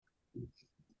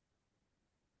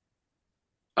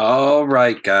All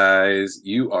right, guys,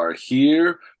 you are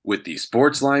here with the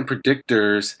Sportsline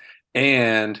Predictors,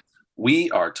 and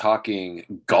we are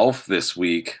talking golf this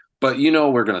week. But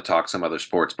we're going to talk some other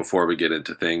sports before we get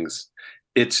into things.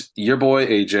 It's your boy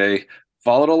AJ,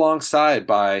 followed alongside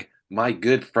by my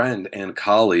good friend and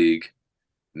colleague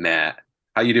Matt.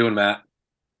 How you doing, Matt?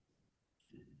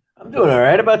 I'm doing all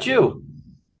right. How about you?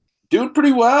 Doing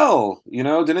pretty well.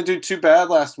 Didn't do too bad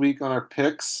last week on our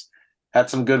picks. Had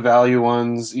some good value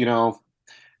ones.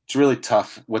 It's really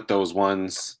tough with those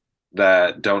ones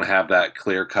that don't have that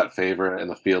clear cut favorite and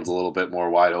the field's a little bit more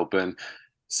wide open,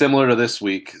 similar to this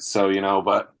week. So,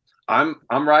 but I'm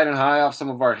riding high off some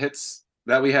of our hits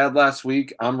that we had last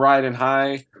week. I'm riding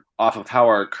high off of how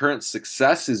our current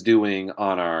success is doing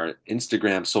on our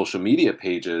Instagram social media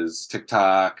pages,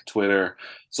 TikTok, Twitter.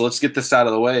 So let's get this out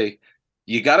of the way.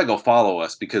 You got to go follow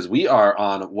us because we are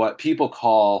on what people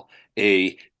call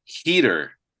a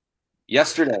heater.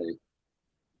 Yesterday,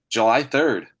 July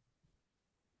 3rd,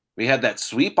 we had that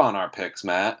sweep on our picks,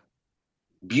 Matt.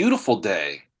 Beautiful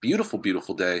day. Beautiful,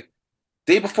 beautiful day.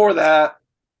 Day before that,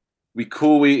 we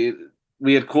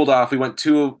had cooled off. We went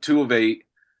two of eight.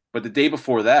 But the day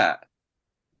before that,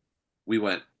 we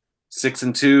went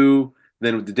 6-2.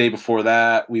 Then the day before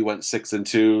that, we went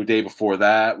 6-2. Day before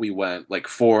that, we went like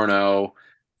 4-0,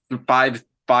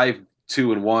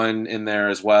 5-2-1 in there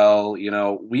as well.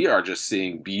 We are just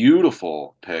seeing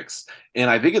beautiful picks, and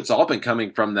I think it's all been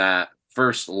coming from that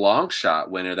first long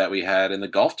shot winner that we had in the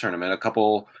golf tournament a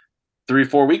couple 3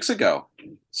 4 weeks ago.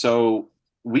 So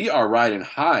we are riding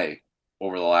high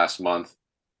over the last month,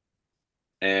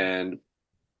 and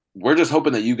we're just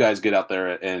hoping that you guys get out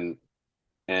there and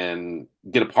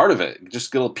get a part of it.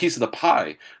 Just get a piece of the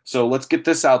pie. So let's get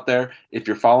this out there. If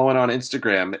you're following on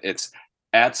Instagram, it's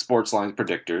at Sportsline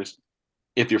Predictors.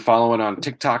 If you're following on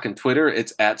TikTok and Twitter,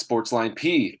 it's at Sportsline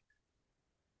P.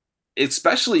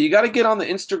 Especially, you got to get on the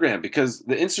Instagram because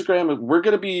the Instagram, we're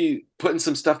going to be putting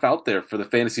some stuff out there for the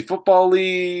Fantasy Football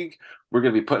League. We're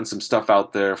going to be putting some stuff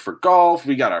out there for golf.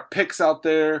 We got our picks out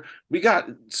there. We got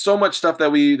so much stuff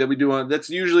that we do on. That's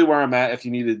usually where I'm at. If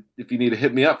you need to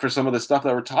hit me up for some of the stuff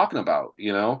that we're talking about.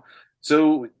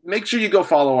 So make sure you go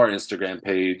follow our Instagram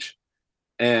page,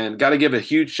 and got to give a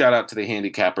huge shout out to the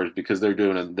handicappers because they're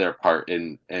doing their part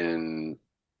in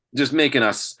just making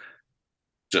us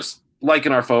just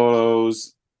liking our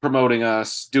photos, promoting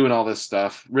us, doing all this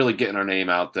stuff, really getting our name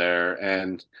out there.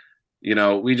 And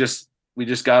we just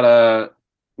gotta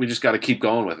keep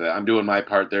going with it. I'm doing my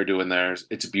part, they're doing theirs.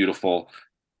 It's beautiful.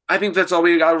 I think that's all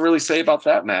we gotta really say about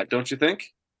that, Matt, don't you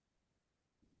think?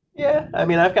 Yeah, I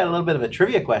mean, I've got a little bit of a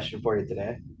trivia question for you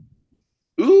today.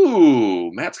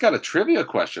 Ooh, Matt's got a trivia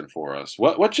question for us.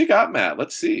 What you got, Matt?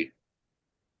 Let's see.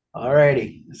 All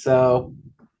righty. So,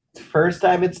 first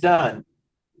time it's done.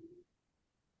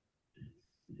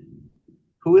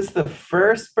 Who is the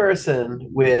first person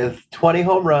with 20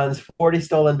 home runs, 40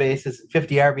 stolen bases, and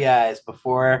 50 RBIs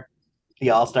before the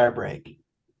All-Star break?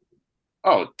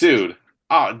 Oh, dude.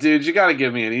 Oh, dude, you gotta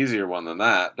give me an easier one than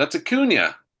that. That's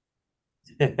Acuna.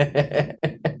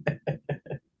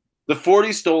 The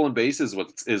 40 stolen bases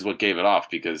is what gave it off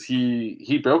because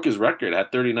he broke his record,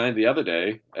 had 39 the other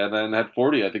day, and then had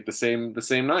 40, I think the same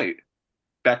night,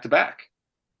 back to back.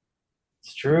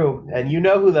 It's true. And you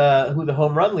know who the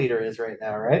home run leader is right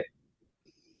now, right?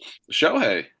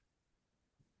 Shohei.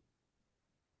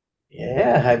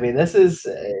 Yeah, I mean,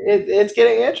 it's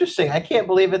getting interesting. I can't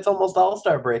believe it's almost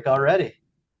All-Star break already.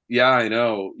 Yeah, I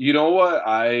know. You know what?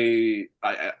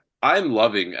 I'm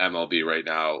loving MLB right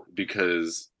now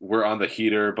because we're on the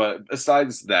heater, but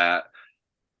besides that,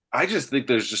 I just think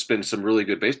there's just been some really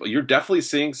good baseball. You're definitely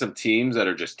seeing some teams that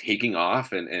are just taking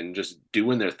off and just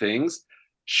doing their things.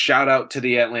 Shout out to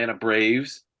the Atlanta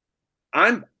Braves.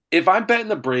 I'm if I'm betting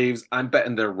the Braves, I'm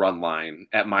betting their run line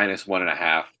at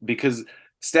 -1.5 because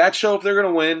stats show if they're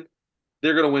gonna win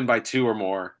by two or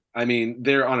more. I mean,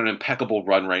 they're on an impeccable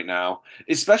run right now,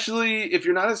 especially if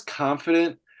you're not as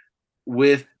confident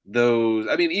with those.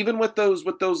 I mean, even with those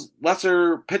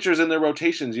lesser pitchers in their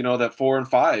rotations, that 4 and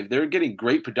 5, they're getting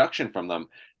great production from them.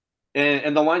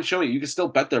 And the line showing you can still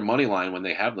bet their money line when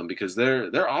they have them because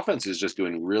their offense is just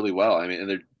doing really well. I mean, and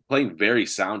they're playing very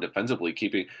sound defensively,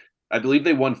 keeping. I believe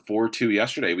they won 4-2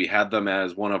 yesterday. We had them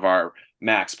as one of our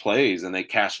max plays, and they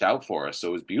cashed out for us, so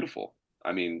it was beautiful.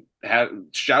 I mean,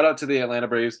 shout out to the Atlanta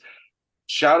Braves.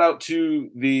 Shout out to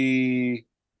the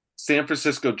San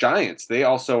Francisco Giants. They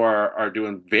also are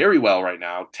doing very well right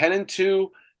now. 10-2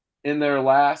 in their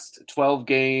last 12 Yeah,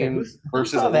 games who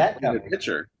versus a saw that left-handed coming?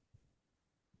 pitcher.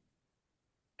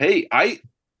 Hey, I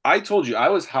I told you I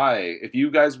was high. If you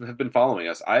guys have been following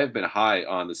us, I have been high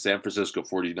on the San Francisco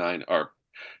 49 or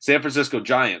San Francisco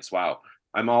Giants. Wow.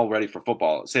 I'm all ready for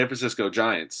football. San Francisco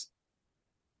Giants.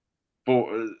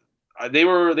 For they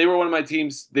were one of my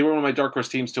teams. They were one of my dark horse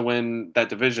teams to win that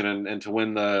division and to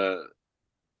win the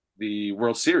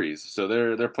World Series. So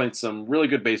they're playing some really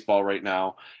good baseball right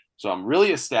now. So I'm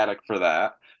really ecstatic for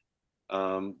that.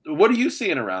 What are you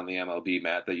seeing around the MLB,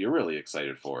 Matt, that you're really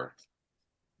excited for?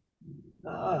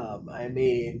 I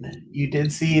mean, you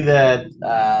did see that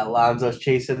Alonso's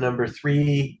chasing number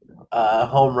three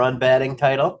home run batting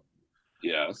title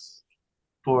Yes.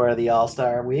 for the All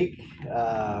Star week.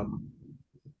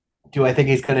 Do I think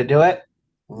he's going to do it?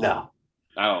 No.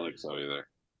 I don't think so either.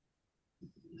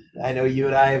 I know you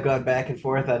and I have gone back and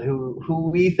forth on who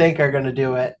we think are going to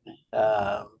do it.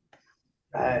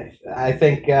 I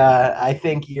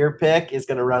think your pick is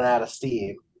going to run out of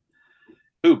steam.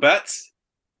 Who bets?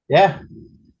 Yeah,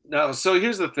 No, so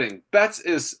here's the thing. Betts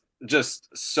is just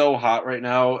so hot right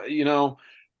now.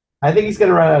 I think he's going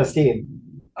to run out of steam.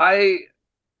 I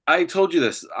I told you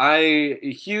this. A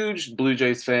huge Blue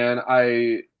Jays fan.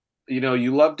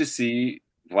 You love to see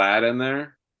Vlad in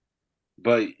there,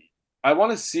 but I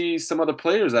want to see some other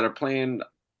players that are playing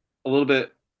a little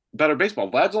bit better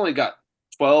baseball. Vlad's only got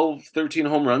 12, 13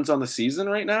 home runs on the season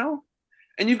right now,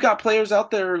 and you've got players out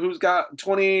there who's got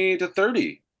 20 to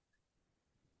 30.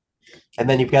 And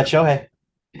then you've got Shohei.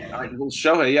 Well,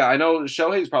 Shohei, yeah, I know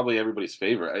Shohei's probably everybody's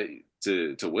favorite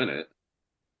to win it.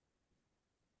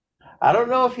 I don't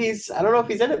know if he's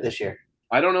in it this year.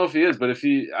 I don't know if he is, but if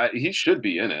he should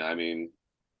be in it. I mean,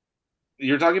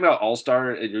 you're talking about All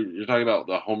Star, and you're talking about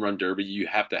the home run derby. You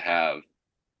have to have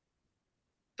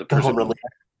the The person. home run leader.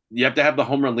 You have to have the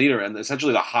home run leader and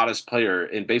essentially the hottest player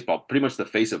in baseball, pretty much the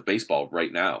face of baseball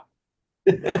right now.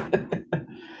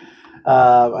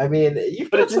 I mean, you've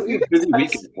But got it's some a busy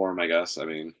weekend for him, I guess. I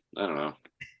mean, I don't know.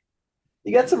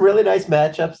 you got some really nice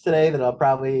matchups today that I'll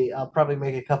probably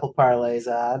make a couple parlays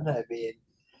on. I mean,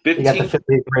 you got the 15.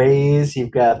 Philly Rays,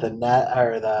 you've got the net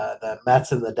or the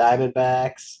Mets and the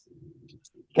Diamondbacks,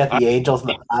 you got I, the Angels and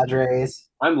the Padres.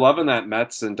 I'm loving that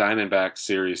Mets and Diamondbacks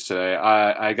series today.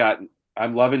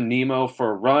 I'm loving Nemo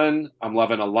for a run. I'm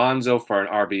loving Alonso for an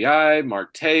RBI,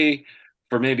 Marte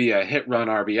for maybe a hit run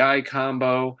RBI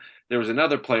combo. There was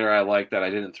another player I liked that I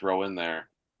didn't throw in there.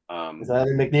 Is Um, that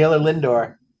McNeil or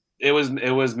Lindor? it was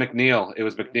McNeil. It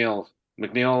was McNeil.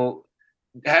 McNeil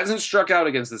hasn't struck out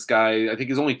against this guy. I think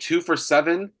he's only 2 for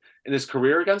 7 in his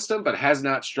career against him, but has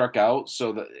not struck out.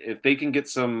 So that if they can get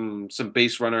some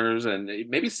base runners and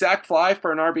maybe sack fly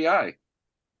for an RBI,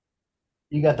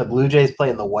 You got the Blue Jays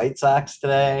playing the White Sox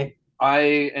today. I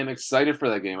am excited for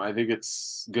that game. I think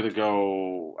it's gonna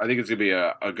go. I think it's gonna be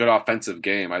a good offensive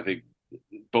game. I think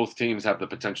both teams have the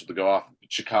potential to go off.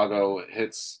 Chicago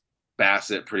hits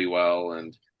Bassett pretty well,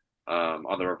 and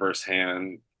on the reverse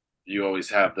hand, you always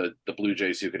have the Blue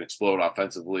Jays who can explode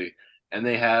offensively, and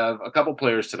they have a couple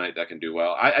players tonight that can do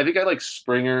well. I think I like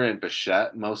Springer and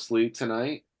Bichette mostly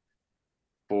tonight.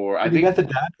 For I And you think, got the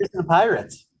Dodgers and the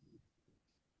Pirates.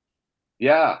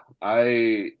 yeah,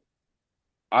 I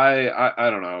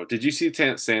don't know. Did you see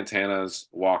Santana's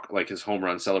walk, like his home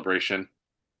run celebration?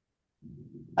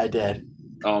 I did.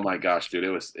 Oh my gosh, dude,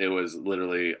 it was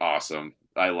literally awesome.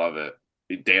 I love it.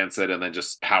 He danced it and then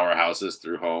just powerhouses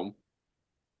through home.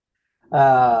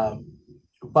 Um,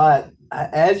 but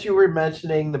as you were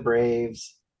mentioning the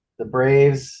Braves, the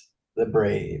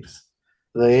Braves,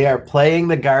 they are playing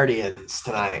the Guardians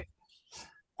tonight.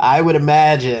 I would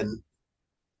imagine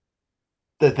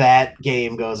that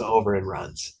game goes over in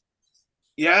runs.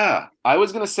 Yeah, I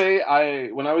was gonna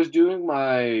say when I was doing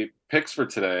my picks for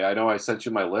today, I know I sent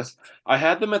you my list. I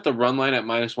had them at the run line at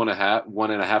minus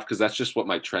 1.5, because that's just what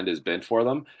my trend has been for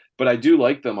them. But I do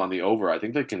like them on the over. I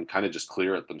think they can kind of just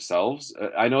clear it themselves.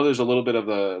 I know there's a little bit of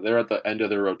they're at the end of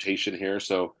their rotation here,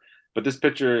 so. But this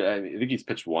pitcher, I think he's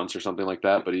pitched once or something like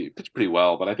that, but he pitched pretty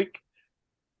well. But I think,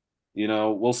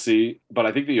 we'll see. But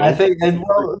I think the I over. think, and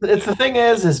well, it's the thing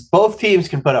is both teams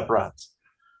can put up runs.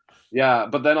 Yeah,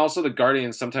 but then also the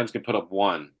Guardians sometimes can put up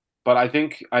one. But I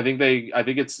think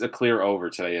it's a clear over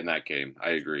today in that game.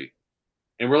 I agree.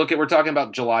 And we're talking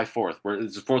about July 4th.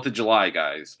 It's 4th of July,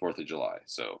 guys. 4th of July.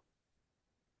 So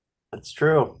That's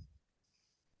true.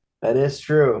 That is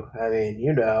true. I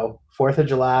mean, 4th of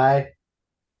July,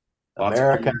 lots of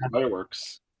America,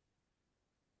 fireworks.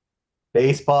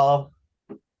 baseball,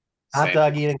 hot Same.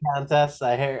 dog eating contests.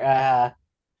 I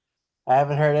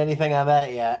haven't heard anything on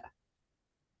that yet.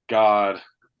 God,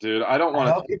 dude, I don't I want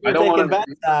hope to people I are don't taking want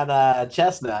bets to on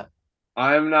Chestnut.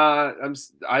 I'm not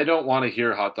I don't want to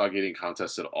hear hot dog eating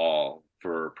contests at all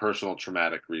for personal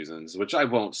traumatic reasons, which I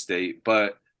won't state,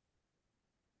 but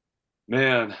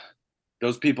man,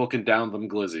 those people can down them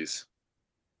glizzies.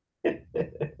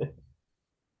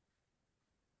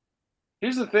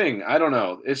 Here's the thing, I don't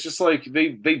know. It's just like they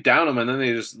down them and then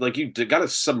they just like got to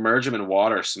submerge them in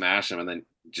water, smash them, and then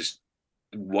just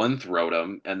one throat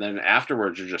them, and then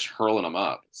afterwards you're just hurling them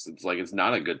up. It's like it's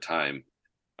not a good time.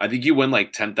 I think you win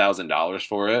like $10,000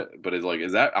 for it, but it's like,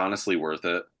 is that honestly worth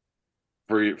it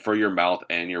for your mouth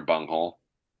and your bunghole?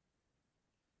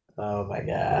 Oh my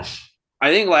gosh. I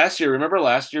think last year, remember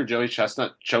last year, Joey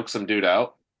Chestnut choked some dude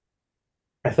out.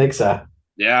 I think so.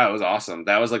 Yeah, it was awesome.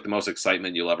 That was like the most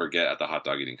excitement you'll ever get at the hot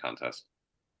dog eating contest.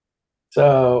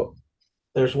 So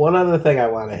there's one other thing I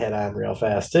want to hit on real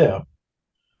fast too.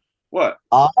 What?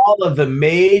 All of the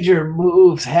major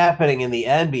moves happening in the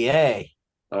NBA.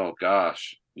 Oh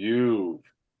gosh, you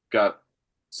got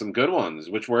some good ones.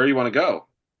 Where you want to go?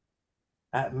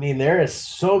 I mean, there is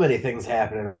so many things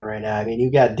happening right now. I mean, you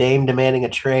got Dame demanding a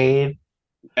trade.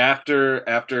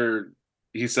 After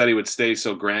he said he would stay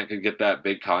so Grant could get that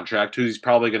big contract, who he's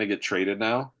probably going to get traded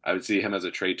now. I would see him as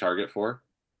a trade target for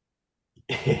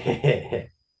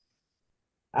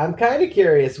I'm kind of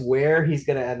curious where he's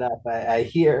going to end up. I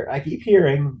keep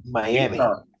hearing Miami.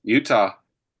 Utah.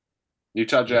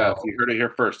 Utah Jazz. No, You heard it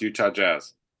here first. Utah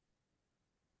Jazz.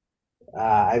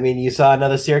 I mean, you saw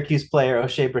another Syracuse player,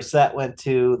 O'Shea Brissett, went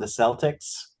to the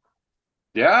Celtics.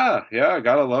 Yeah, yeah,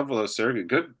 gotta love those Syracuse.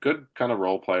 Good kind of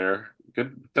role player.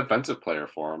 Good defensive player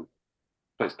for him.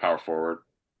 Plays power forward.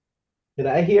 Did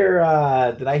I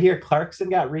hear Clarkson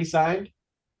got re-signed?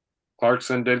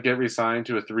 Clarkson did get re-signed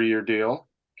to a 3-year deal.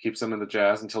 Keeps him in the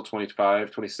Jazz until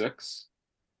 25, 26.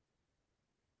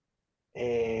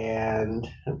 And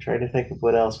I'm trying to think of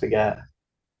what else we got.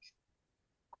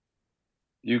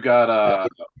 You got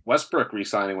Westbrook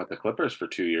re-signing with the Clippers for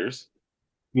 2 years.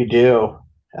 You do.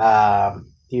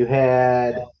 You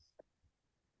had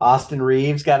Austin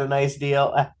Reeves got a nice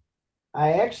deal.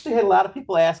 I actually had a lot of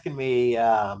people asking me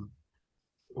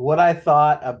what I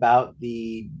thought about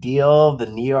the deal the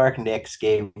New York Knicks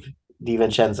gave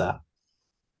DiVincenzo.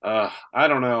 I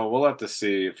don't know. We'll have to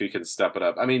see if he can step it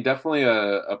up. I mean, definitely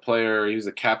a player. He was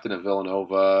a captain of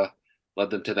Villanova, led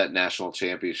them to that national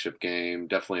championship game.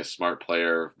 Definitely a smart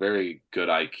player, very good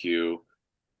IQ.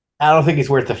 I don't think he's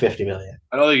worth the 50 million.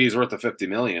 I don't think he's worth the 50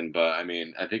 million, but I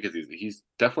mean, I think he's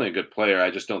definitely a good player.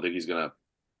 I just don't think he's gonna.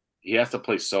 He has to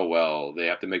play so well. They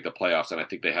have to make the playoffs, and I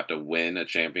think they have to win a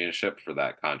championship for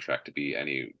that contract to be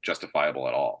any justifiable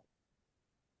at all.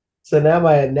 So now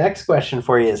my next question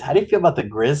for you is how do you feel about the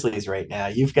Grizzlies right now?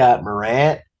 You've got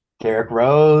Morant, Derrick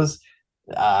Rose,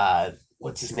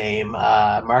 what's his name?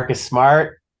 Marcus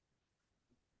Smart,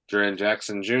 Jaren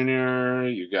Jackson Jr.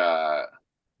 You got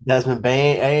Desmond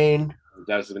Bain.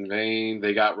 Desmond Bain.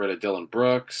 They got rid of Dylan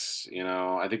Brooks.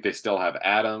 I think they still have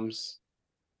Adams.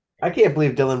 I can't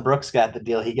believe Dylan Brooks got the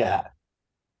deal he got.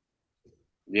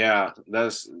 Yeah,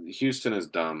 that's Houston is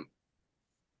dumb.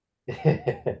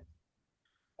 And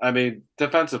I mean,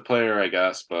 defensive player, I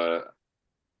guess, but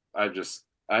I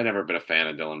never been a fan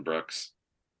of Dylan Brooks.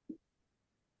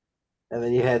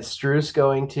 then you had Struess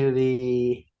going to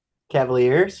the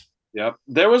Cavaliers. Yep.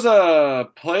 There was a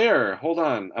player. Hold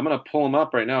on, I'm gonna pull him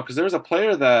up right now because there was a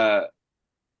player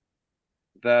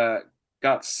that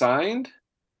got signed,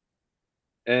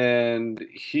 and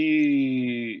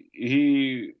he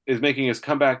is making his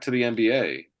comeback to the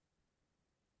NBA.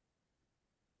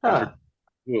 I forget Huh.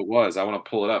 who it was. I want to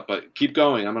pull it up, but keep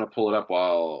going. I'm gonna pull it up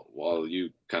while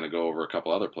you kind of go over a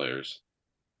couple other players.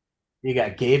 You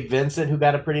got Gabe Vincent, who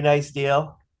got a pretty nice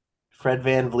deal. Fred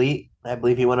Van Vliet, I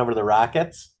believe he went over to the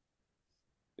Rockets.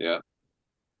 Yeah,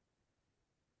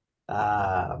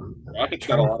 I'm Rockets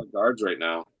got a trying to, lot of guards right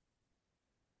now.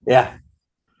 yeah.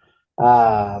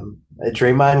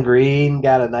 Draymond Green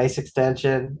got a nice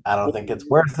extension. I don't think it's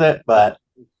worth it, but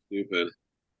Stupid.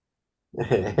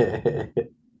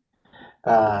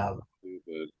 um,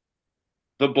 Stupid.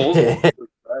 The Bulls got the Torrey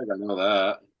Craig. I know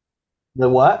that.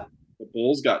 what? The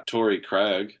Bulls got Torrey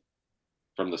Craig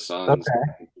from the Suns.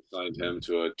 Okay. Signed him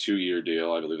to a 2-year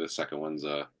deal. I believe the second one's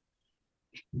a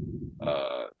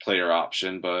player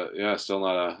option, but yeah, still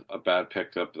not a bad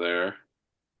pick up there.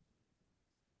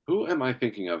 Who am I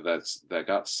thinking of that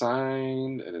got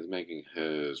signed and is making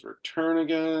his return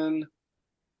again?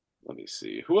 Let me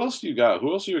see. Who else do you got?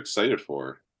 Who else are you excited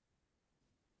for?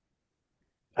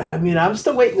 I mean, I'm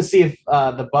still waiting to see if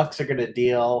the Bucks are going to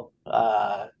deal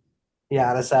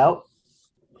Giannis out.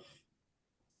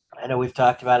 I know we've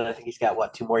talked about it. I think he's got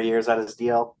what 2 more years on his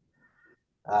deal.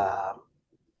 Um,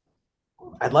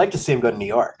 I'd like to see him go to New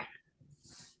York.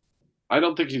 I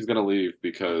don't think he's going to leave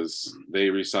because they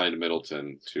re-signed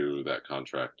Middleton to that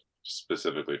contract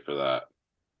specifically for that.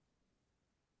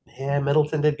 Yeah,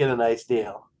 Middleton did get a nice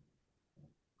deal.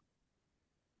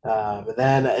 But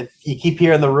then you keep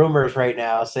hearing the rumors right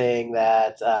now saying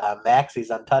that Maxi's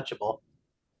untouchable.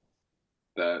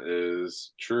 That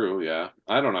is true. Yeah,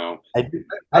 I don't know. I do,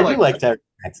 I I do like like Tyrese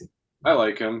Maxey. I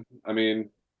like him. I mean,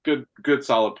 good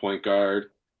solid point guard.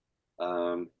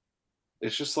 Um,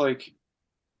 it's just like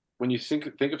when you think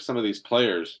of some of these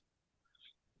players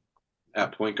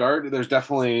at point guard, there's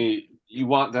definitely you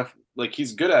want like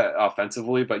he's good at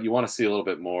offensively, but you want to see a little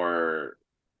bit more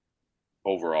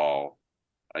overall,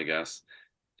 I guess.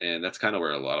 And that's kind of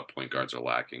where a lot of point guards are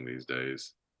lacking these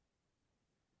days.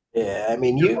 Yeah, I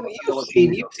mean Here's you one of the you've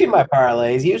seen Oladipo. you've seen my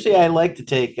parlays. Usually I like to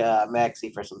take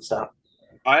Maxi for some stuff.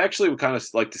 I actually would kind of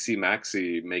like to see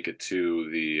Maxi make it to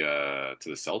the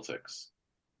Celtics.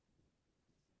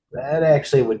 That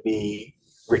actually would be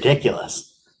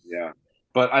ridiculous. Yeah.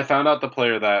 But I found out the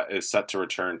player that is set to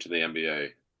return to the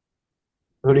NBA.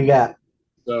 Who do you got?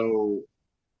 So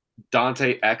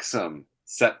Dante Exum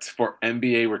set for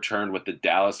NBA return with the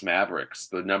Dallas Mavericks,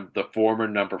 the former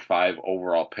number 5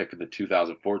 overall pick of the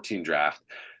 2014 draft.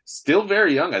 Still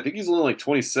very young. I think he's only like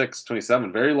 26,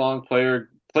 27. Very long player.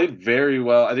 Played very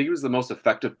well. I think he was the most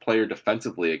effective player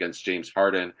defensively against James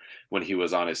Harden when he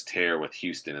was on his tear with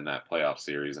Houston in that playoff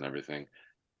series and everything.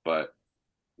 But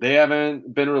they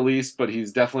haven't been released, but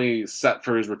he's definitely set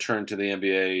for his return to the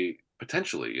NBA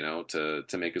potentially, to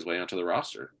make his way onto the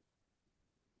roster.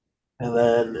 And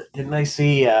then didn't I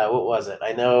see what was it?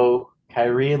 I know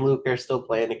Kyrie and Luke are still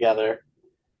playing together,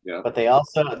 Yeah. but they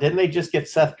also didn't they just get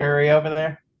Seth Curry over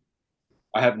there?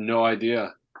 I have no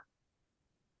idea.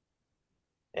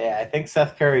 Yeah, I think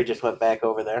Seth Curry just went back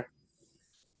over there.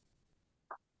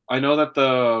 I know that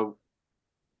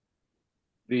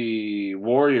the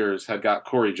Warriors had got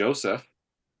Corey Joseph,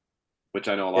 which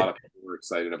I know a lot of people were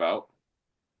excited about.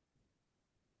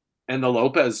 And the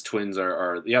Lopez twins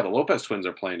are yeah, the Lopez twins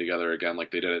are playing together again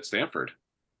like they did at Stanford.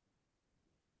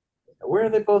 Where are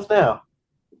they both now?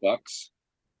 The Bucks.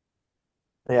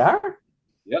 They are?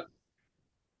 Yep.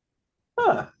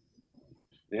 Huh.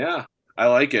 Yeah. I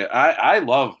like it. I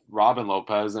love Robin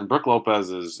Lopez and Brooke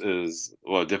Lopez is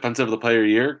well, defensive of the player of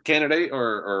the year candidate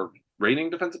or reigning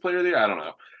defensive player of the year. I don't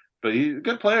know. But he's a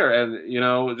good player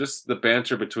and just the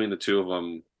banter between the two of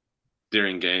them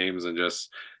during games and just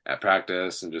at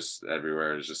practice and just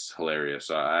everywhere is just hilarious.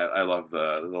 So I love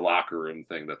the locker room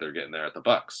thing that they're getting there at the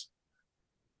Bucks.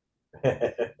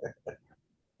 Yeah,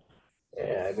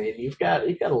 I mean you've got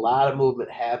a lot of movement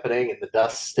happening, and the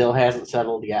dust still hasn't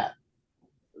settled yet.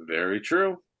 Very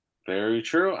true. Very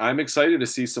true. I'm excited to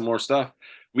see some more stuff.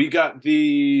 We got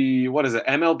the what is it,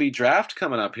 MLB draft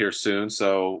coming up here soon,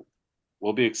 so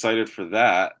we'll be excited for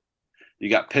that. You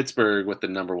got Pittsburgh with the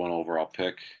number 1 overall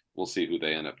pick. We'll see who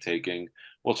they end up taking.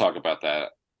 We'll talk about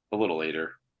that a little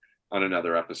later on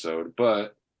another episode.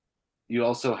 But you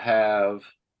also have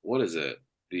what is it?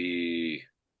 The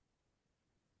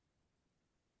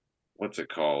what's it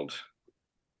called?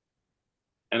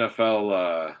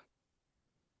 NFL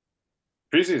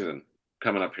preseason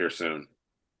coming up here soon.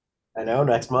 I know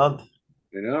next month.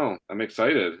 I'm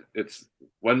excited. It's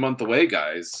 1 month away,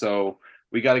 guys. So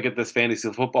we got to get this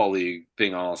fantasy football league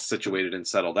thing all situated and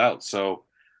settled out. So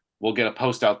we'll get a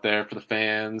post out there for the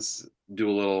fans, do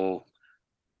a little,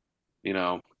 you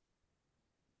know,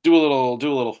 do a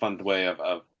little fun way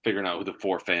of figuring out who the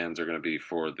 4 fans are going to be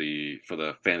for the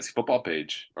fantasy football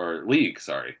page or league.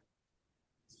 Sorry,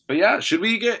 but yeah, should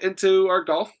we get into our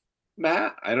golf,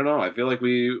 Matt? I don't know. I feel like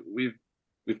we've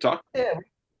talked. Yeah,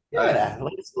 I, yeah.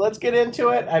 Let's get into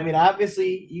it. I mean,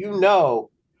 obviously,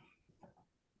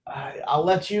 I'll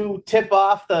let you tip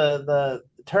off the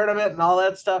tournament and all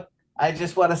that stuff. I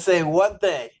just want to say one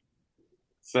thing.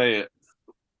 say it.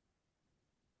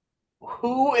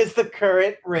 Who is the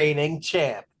current reigning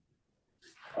champ?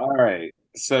 All right.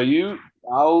 So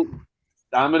I'm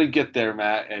gonna get there,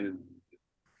 Matt, and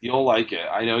you'll like it.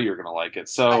 I know you're gonna like it. I,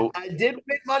 So I did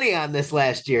win money on this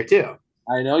last year too.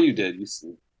 I know you did,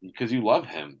 because you love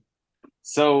him.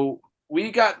 So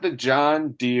we got the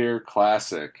John Deere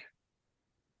Classic,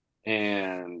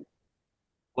 and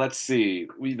let's see,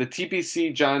 the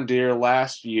TPC John Deere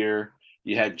last year.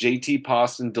 You had J.T.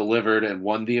 Poston delivered and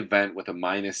won the event with a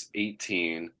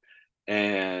 -18,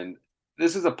 and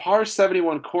this is a par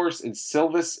 71 course in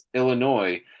Silvis,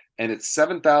 Illinois, and it's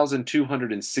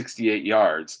 7,268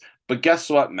 yards. But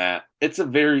guess what, Matt? It's a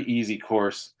very easy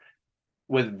course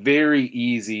with very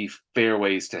easy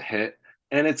fairways to hit,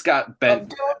 and it's got Oh, bent.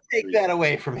 don't take that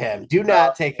away from him. Do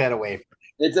not take that away from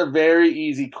It's a very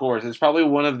easy course. It's probably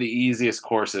one of the easiest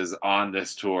courses on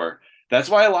this tour. That's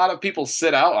why a lot of people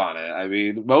sit out on it. I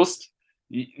mean,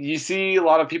 you see a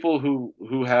lot of people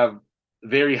who have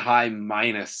very high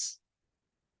minus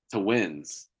to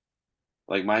wins,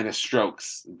 like minus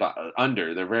strokes, but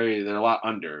under. They're a lot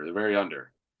under. They're very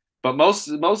under. But most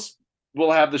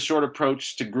will have the short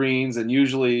approach to greens, and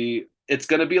usually it's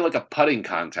going to be like a putting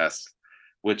contest,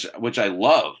 which I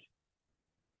love.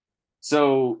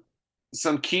 So,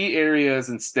 some key areas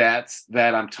and stats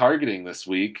that I'm targeting this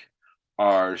week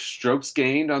are strokes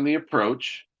gained on the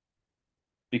approach,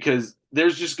 because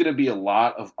there's just going to be a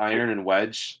lot of iron and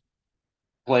wedge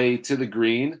play to the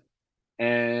green.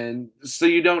 And so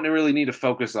you don't really need to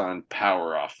focus on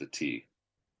power off the tee.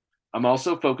 I'm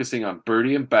also focusing on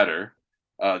birdie and better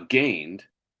gained.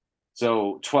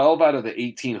 So 12 out of the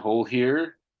 18 hole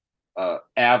here,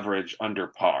 average under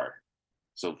par.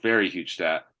 So very huge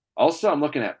stat. Also, I'm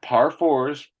looking at par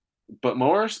fours, but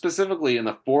more specifically in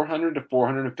the 400 to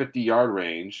 450 yard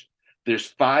range. There's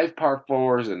five par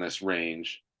fours in this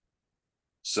range.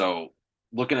 So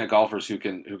looking at golfers who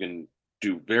can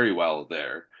do very well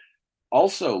there.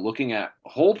 Also looking at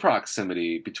hole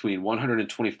proximity between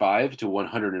 125 to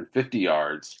 150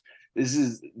 yards. This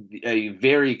is a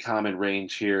very common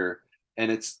range here,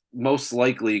 and it's most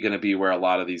likely going to be where a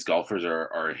lot of these golfers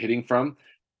are hitting from,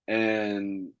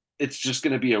 and it's just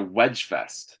going to be a wedge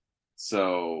fest.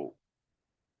 So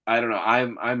I don't know.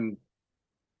 I'm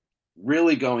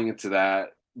really going into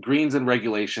that. Greens and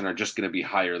regulation are just going to be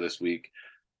higher this week.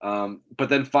 But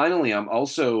then finally, I'm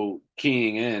also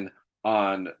keying in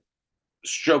on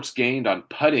strokes gained on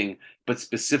putting, but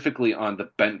specifically on the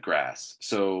bent grass.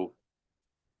 So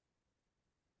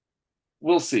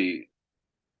we'll see.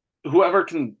 Whoever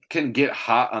can get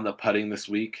hot on the putting this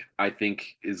week, I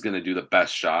think is going to do the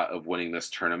best shot of winning this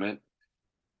tournament,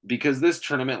 because this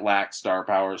tournament lacks star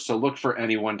power. So look for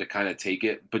anyone to kind of take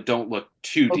it, but don't look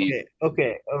too deep.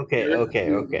 Okay, okay, okay, There's a okay,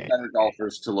 few okay. better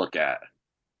golfers to look at.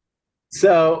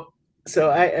 So,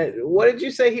 what did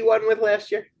you say he won with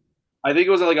last year? I think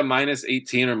it was like a minus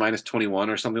 18 or minus 21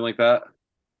 or something like that.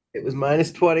 It was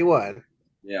minus 21.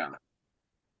 Yeah.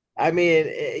 I mean,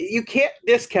 you can't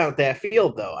discount that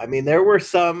field though. I mean, there were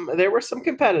some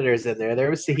competitors in there.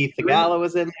 There was Sahith Three, Theegala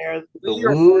was in there. The 3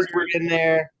 or 4 Woos were in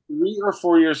there. 3 or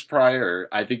 4 years prior,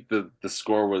 I think the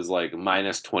score was like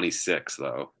minus 26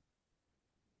 though.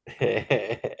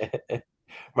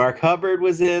 Mark Hubbard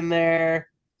was in there.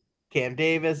 Cam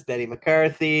Davis, Denny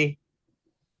McCarthy,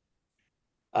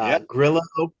 Yeah. Grillo.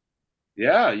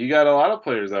 Yeah, you got a lot of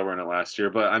players that were in it last year,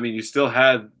 but I mean, you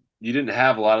didn't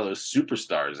have a lot of those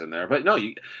superstars in there. But no,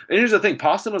 you and here's the thing,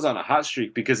 Poston was on a hot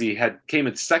streak because he had came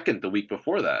in second the week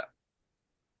before that.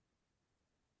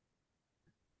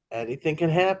 Anything can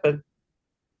happen.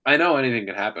 I know anything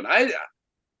can happen. I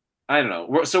don't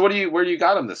know. So where do you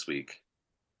got him this week?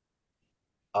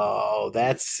 Oh,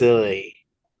 that's silly.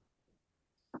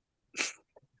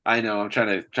 I know I'm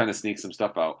trying to sneak some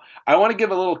stuff out. I want to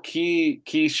give a little key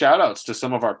shout outs to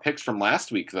some of our picks from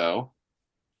last week though.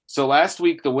 So last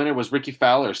week the winner was Ricky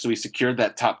Fowler, so he secured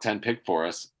that top 10 pick for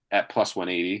us at plus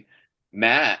 180.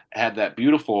 Matt had that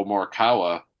beautiful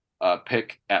Morikawa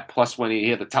pick at plus 180.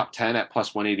 He had the top 10 at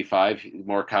plus 185.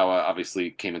 Morikawa obviously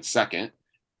came in second.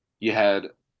 You had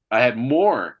I had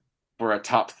more for a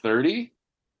top 30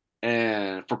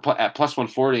 and at plus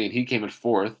 140, and he came in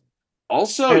fourth.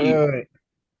 Also, Wait, you wait, wait.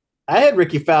 I had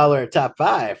Ricky Fowler at top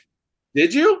five.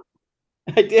 did you?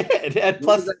 I did. At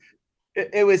plus,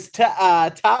 it was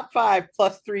top five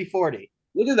plus 340.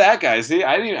 Look at that, guy. See,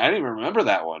 I didn't even remember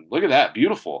that one. Look at that,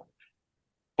 beautiful.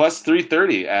 Plus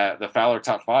 330 at the Fowler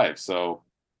top five. So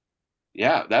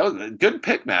yeah, that was a good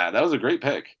pick, Matt. That was a great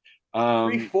pick.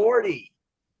 340.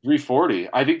 340.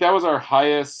 I think that was our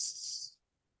highest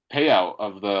payout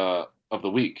of the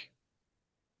week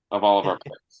of all of our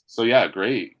picks. So yeah,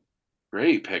 great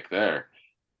pick there.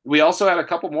 We also had a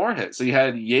couple more hits. So you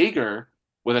had Jaeger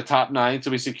with a top nine, so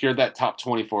we secured that top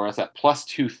 20 for us at plus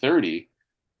 230.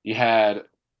 You had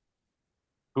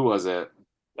who was it?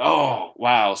 Oh,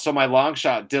 wow. So my long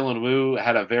shot, Dylan Wu,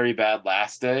 had a very bad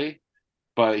last day,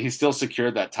 but he still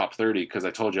secured that top 30 because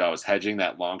I told you I was hedging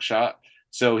that long shot.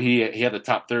 So he had the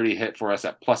top 30 hit for us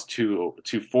at plus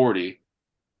 240.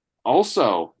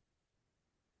 Also,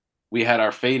 we had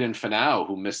our fade in Finau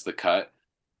who missed the cut.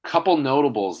 Couple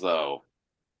notables though.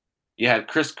 You had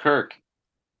Chris Kirk.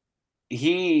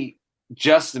 He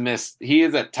just missed. He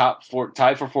is at top four,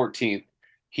 tied for 14th.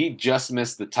 He just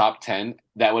missed the top 10.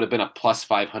 That would have been a plus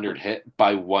 500 hit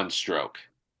by one stroke.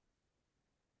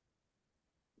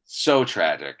 So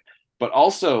tragic. But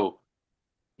also,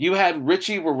 You had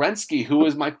Richie Wierenski, who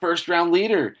was my first round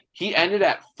leader. He ended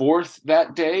at fourth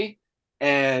that day,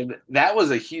 and that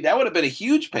would have been a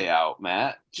huge payout,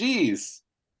 Matt. Jeez.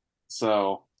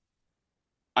 So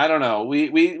I don't know. We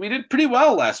did pretty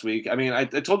well last week. I mean, I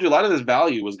told you a lot of this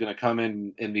value was going to come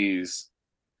in these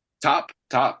top.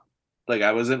 Like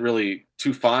I wasn't really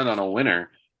too fond on a winner.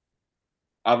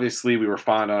 Obviously, we were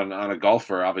fond on a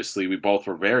golfer. Obviously, we both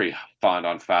were very fond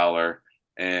on Fowler,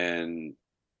 and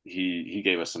he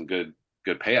gave us some good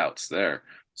payouts there.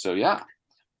 So yeah,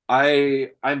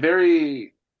 I'm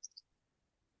very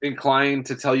inclined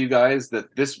to tell you guys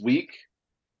that this week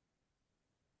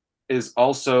is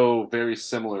also very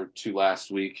similar to last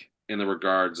week in the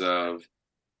regards of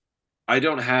I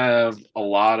don't have a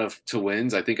lot of to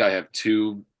wins. I think I have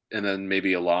two, and then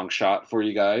maybe a long shot for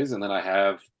you guys, and then I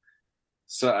have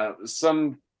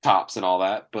some tops and all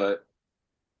that. But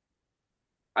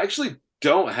I actually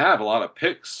don't have a lot of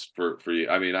picks for you.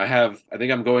 I mean, I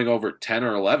think I'm going over 10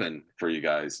 or 11 for you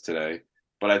guys today,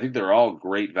 but I think they're all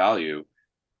great value.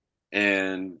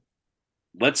 And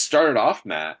let's start it off,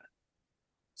 Matt.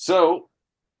 So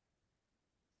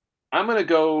I'm going to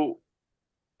go.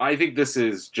 I think this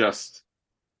is just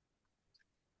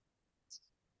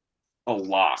a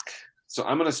lock. So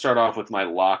I'm going to start off with my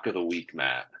lock of the week,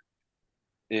 Matt,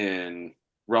 in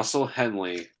Russell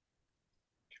Henley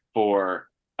for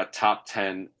a top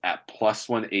 10 at plus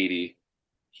 180.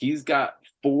 He's got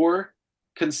four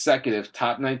consecutive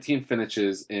top 19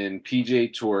 finishes in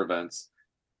PGA Tour events.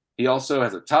 He also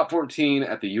has a top 14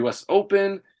 at the US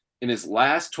Open. In his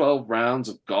last 12 rounds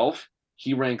of golf,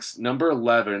 he ranks number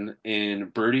 11 in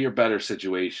birdie or better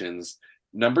situations,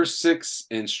 number 6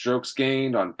 in strokes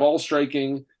gained on ball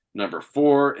striking, number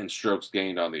 4 in strokes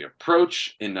gained on the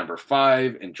approach, and number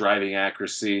 5 in driving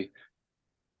accuracy.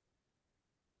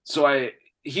 So I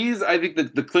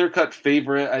think the clear cut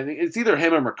favorite. I think it's either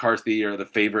him or McCarthy are the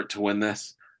favorite to win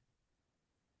this.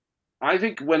 I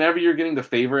think whenever you're getting the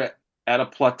favorite at a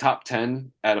plus top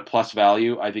 10 at a plus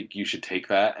value, I think you should take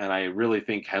that. And I really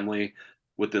think Henley,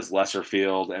 with this lesser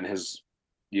field and his,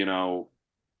 you know,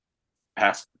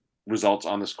 past results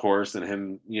on this course and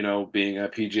him, being a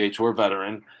PGA Tour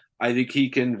veteran, I think he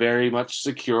can very much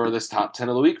secure this top 10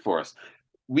 of the week for us.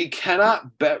 We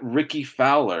cannot bet Ricky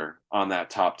Fowler on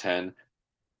that top 10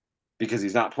 because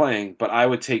he's not playing, but I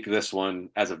would take this one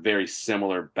as a very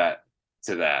similar bet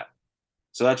to that.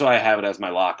 So that's why I have it as my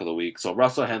lock of the week. So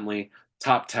Russell Henley,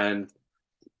 top 10.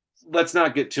 Let's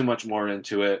not get too much more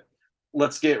into it.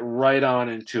 Let's get right on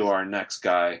into our next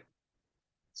guy,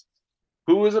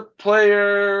 who is a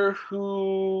player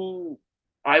who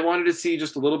I wanted to see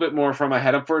just a little bit more from. I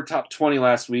had him for a top 20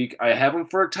 last week. I have him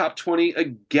for a top 20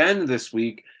 again this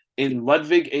week in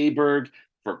Ludwig Aberg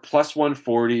for plus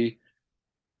 140.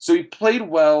 So he played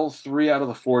well 3 out of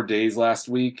the 4 days last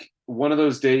week. One of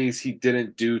those days he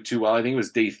didn't do too well. I think it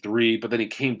was day 3, but then he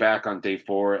came back on day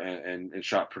 4 and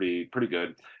shot pretty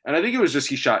good. And I think it was just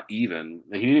he shot even.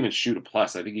 He didn't even shoot a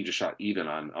plus. I think he just shot even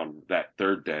on that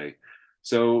third day.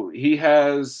 So he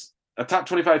has a top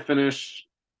 25 finish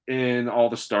in all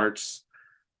the starts,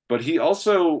 but he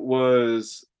also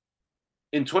was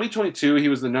in 2022. He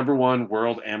was the number one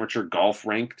world amateur golf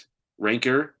ranked.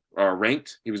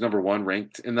 He was number one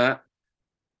ranked in that.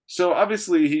 So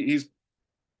obviously he's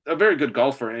a very good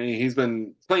golfer, and he's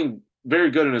been playing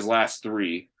very good in his last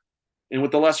 3. And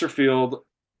with the lesser field,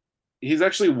 he's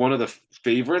actually one of the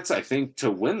favorites, I think,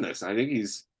 to win this. I think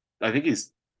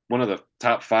he's one of the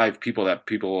top 5 people that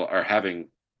people are having.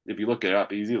 If you look it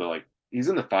up, he's either like he's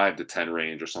in the 5 to 10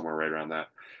 range or somewhere right around that.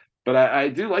 But I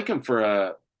do like him for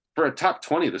a top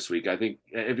 20 this week. I think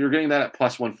if you're getting that at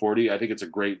plus 140, I think it's a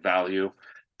great value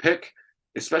pick,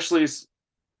 especially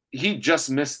he just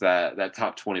missed that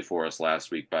top 20 for us last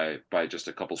week by just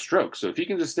a couple strokes. So if he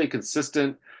can just stay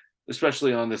consistent,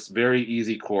 especially on this very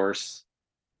easy course,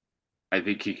 I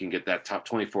think he can get that top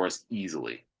 20 for us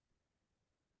easily.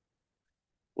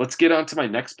 Let's get on to my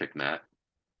next pick, Matt,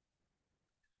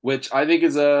 which I think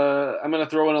I'm going to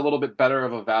throw in a little bit better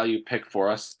of a value pick for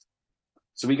us.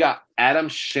 So we got Adam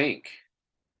Schenk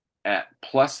at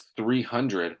plus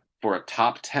 300 for a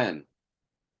top 10.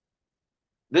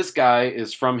 This guy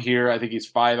is from here. I think he's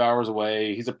 5 hours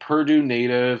away. He's a Purdue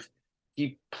native.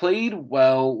 He played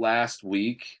well last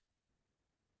week,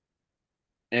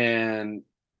 and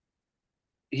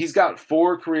he's got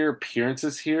 4 career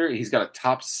appearances here. He's got a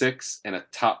top 6 and a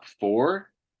top 4,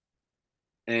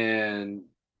 and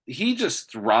he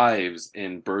just thrives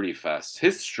in Birdie Fest.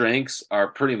 His strengths are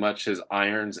pretty much his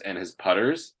irons and his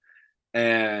putters,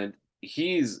 and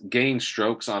he's gained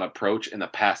strokes on approach in the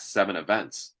past 7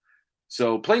 events.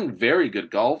 So playing very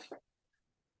good golf.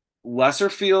 Lesser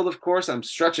field, of course. I'm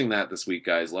stretching that this week,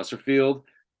 guys. Lesser field,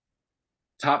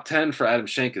 top 10 for Adam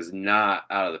Schenk is not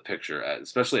out of the picture,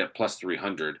 especially at plus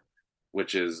 300,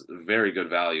 which is very good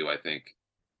value, I think.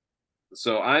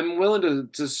 So I'm willing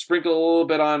to sprinkle a little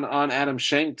bit on Adam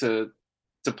Schenk to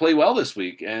play well this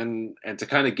week and to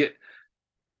kind of get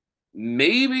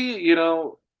maybe,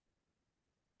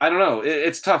 I don't know.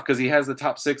 It's tough because he has the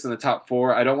top six and the top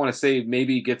four. I don't want to say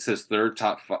maybe he gets his third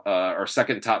or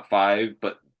second top five,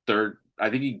 but third. I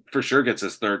think he for sure gets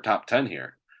his third top 10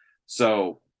 here.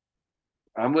 So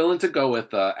I'm willing to go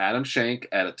with Adam Schenk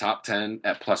at a top 10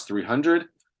 at plus 300.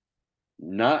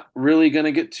 Not really going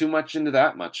to get too much more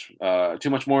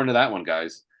into that one,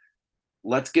 guys.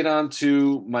 Let's get on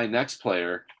to my next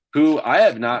player, who I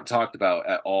have not talked about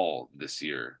at all this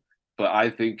year, but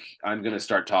I think I'm going to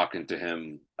start talking to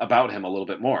him about him a little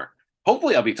bit more.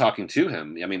 Hopefully, I'll be talking to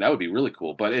him. I mean, that would be really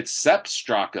cool. But it's Sepp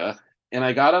Straka, and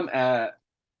I got him at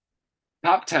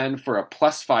top 10 for a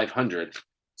plus 500.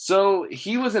 So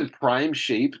he was in prime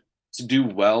shape to do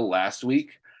well last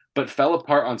week, but fell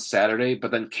apart on Saturday,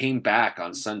 but then came back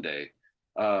on Sunday.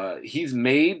 He's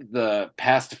made the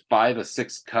past 5 of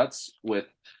 6 cuts with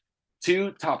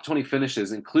two top 20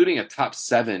 finishes, including a top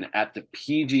 7 at the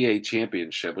PGA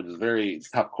Championship, which is a very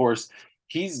tough course.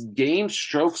 He's gained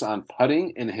strokes on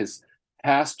putting in his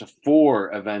past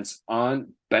 4 events on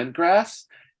bent grass,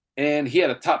 and he had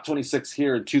a top 26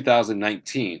 here in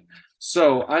 2019.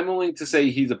 So I'm willing to say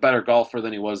he's a better golfer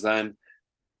than he was then.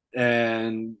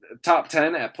 And top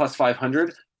 10 at plus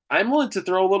 500, I'm willing to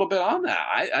throw a little bit on that.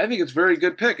 I think it's a very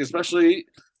good pick, especially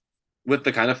with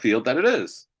the kind of field that it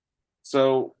is.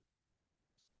 So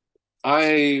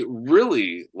I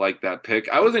really like that pick.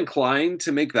 I was inclined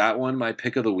to make that one my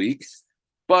pick of the week,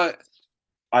 but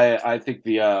I think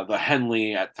the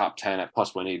Henley at top 10 at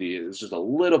plus 180 is just a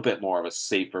little bit more of a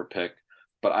safer pick.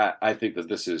 But I think that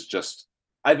this is just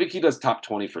I think he does top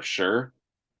 20 for sure.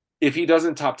 If he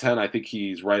doesn't top 10, I think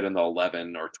he's right in the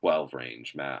 11 or 12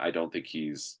 range, Matt. I don't think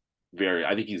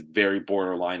I think he's very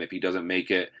borderline if he doesn't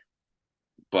make it,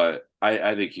 but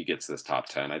I think he gets this top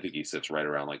 10. I think he sits right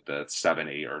around like the 7,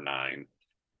 8, or 9.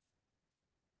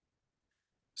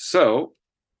 So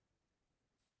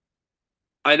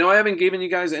I know I haven't given you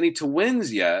guys any to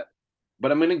wins yet,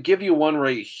 but I'm going to give you one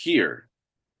right here.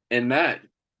 And Matt,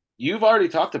 you've already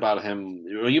talked about him,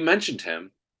 or you mentioned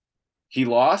him. He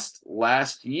lost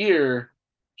last year.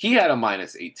 He had a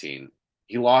minus 18.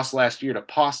 He lost last year to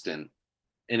Poston,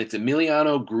 and it's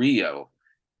Emiliano Grillo.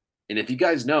 And if you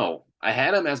guys know, I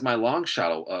had him as my long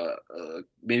shot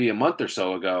maybe a month or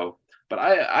so ago, but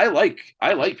I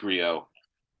like Grillo.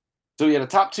 So he had a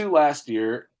top 2 last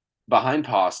year behind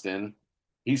Poston.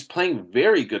 He's playing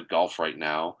very good golf right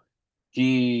now.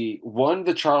 He won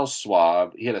the Charles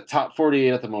Schwab. He had a top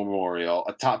 48 at the Memorial,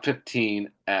 a top 15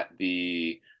 at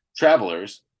the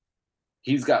Travelers.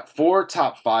 He's got 4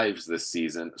 top 5s this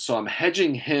season, so I'm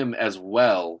hedging him as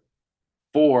well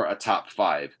for a top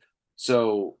 5.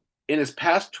 So in his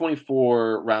past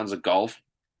 24 rounds of golf,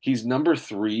 he's number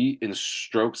 3 in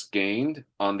strokes gained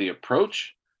on the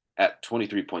approach at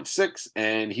 23.6,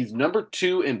 and he's number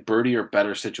 2 in birdie or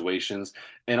better situations.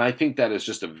 And I think that is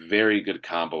just a very good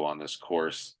combo on this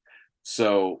course.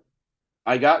 So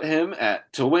I got him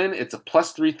at to win, it's a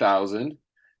plus 3,000.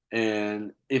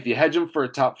 And if you hedge him for a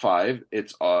top 5,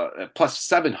 it's at plus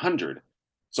 700.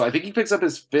 So I think he picks up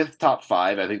his 5th top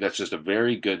 5. I think that's just a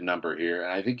very good number here.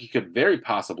 And I think he could very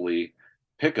possibly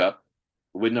pick up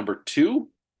win number 2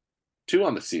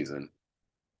 on the season.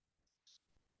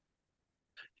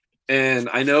 And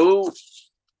I know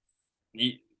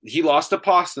he lost to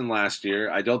Poston last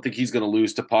year. I don't think he's going to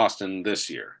lose to Poston this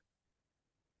year.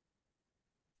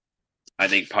 I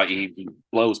think he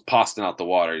blows Poston out the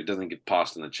water. He doesn't give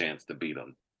Poston a chance to beat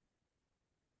him.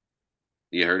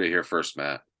 You heard it here first,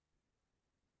 Matt.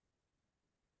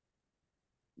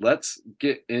 Let's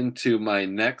get into my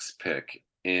next pick.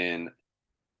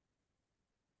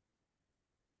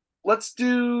 Let's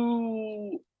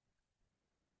do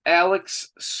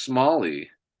Alex Smalley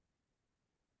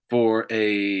for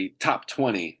a top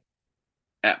 20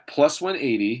 at plus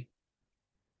 180.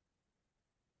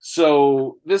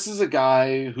 So this is a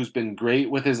guy who's been great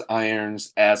with his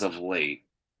irons as of late.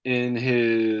 In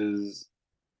his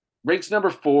ranks number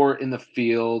 4 in the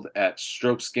field at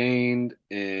strokes gained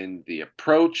in the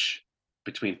approach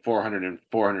between 400 and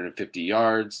 450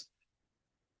 yards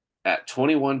at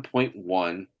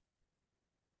 21.1.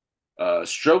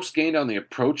 Strokes gained on the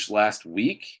approach last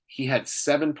week, he had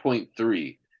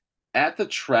 7.3. At the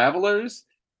Travelers,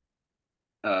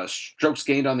 strokes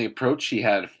gained on the approach, he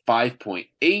had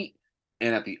 5.8.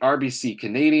 And at the RBC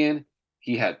Canadian,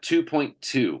 he had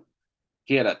 2.2.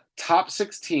 He had a top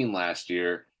 16 last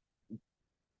year,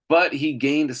 but he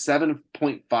gained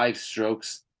 7.5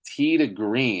 strokes tee to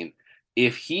green.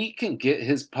 If he can get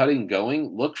his putting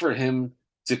going, look for him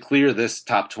to clear this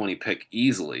top 20 pick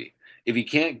easily. If he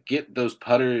can't get the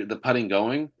putting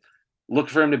going, look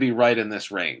for him to be right in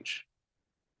this range.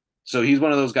 So he's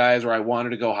one of those guys where I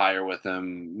wanted to go higher with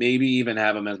him, maybe even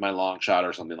have him as my long shot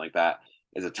or something like that,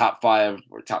 as a top 5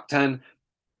 or top 10,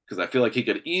 because I feel like he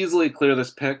could easily clear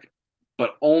this pick,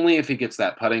 but only if he gets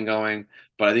that putting going.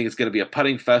 But I think it's going to be a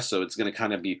putting fest, so it's going to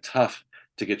kind of be tough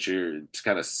to get to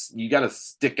kind of you got to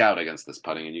stick out against this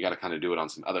putting, and you got to kind of do it on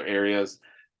some other areas.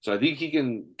 So I think he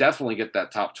can definitely get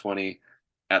that top 20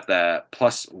 at that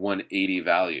plus 180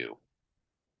 value.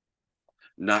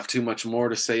 Not too much more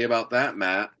to say about that,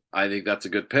 Matt. I think that's a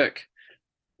good pick.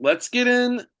 Let's get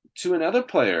in to another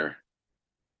player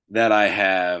that I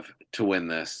have to win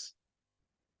this.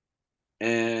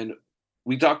 And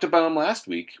we talked about him last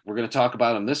week. We're going to talk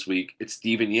about him this week. It's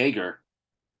Steven Yeager.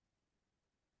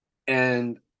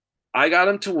 And I got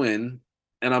him to win,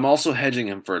 and I'm also hedging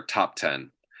him for a top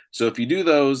 10. So if you do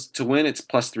those, to win, it's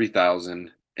plus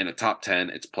 3,000. In a top 10,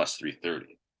 it's plus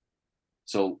 330.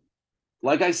 So,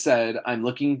 like I said, I'm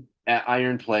looking at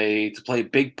iron play to play a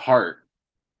big part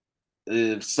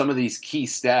of some of these key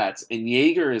stats. And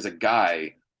Yeager is a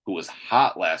guy who was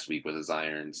hot last week with his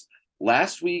irons.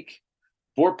 Last week,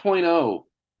 4.0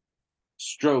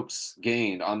 strokes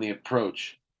gained on the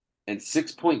approach and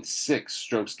 6.6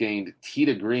 strokes gained tee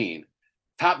to green.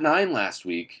 Top 9 last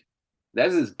week. That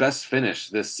is his best finish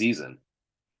this season.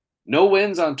 No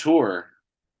wins on tour.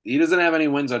 He doesn't have any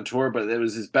wins on tour, but it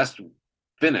was his best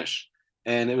finish.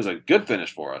 And it was a good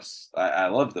finish for us. I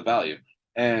love the value.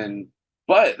 And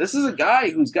but this is a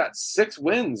guy who's got 6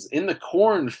 wins in the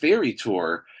Corn Ferry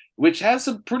Tour, which has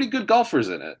some pretty good golfers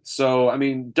in it. So I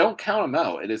mean, don't count him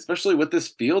out. And especially with this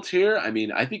field here, I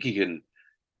mean, I think he can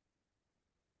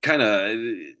kind of.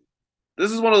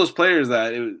 This is one of those players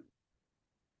that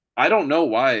I don't know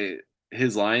why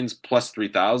his line's plus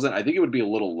 3,000. I think it would be a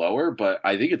little lower, but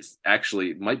I think it's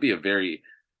actually might be a very.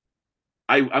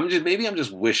 I'm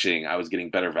just wishing I was getting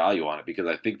better value on it because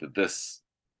I think that this.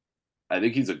 I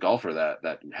think he's a golfer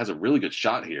that has a really good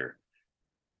shot here.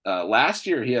 Last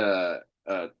year he had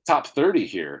a top 30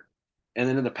 here, and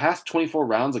then in the past 24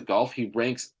 rounds of golf, he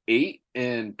ranks 8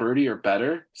 in birdie or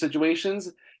better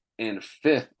situations, and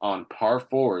 5th on par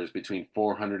fours between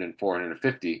 400 and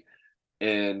 450.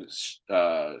 And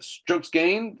strokes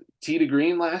gained tee to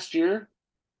green last year.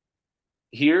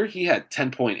 Here he had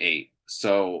 10.8.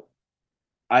 So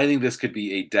I think this could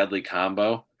be a deadly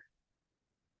combo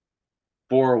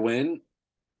for a win.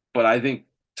 But I think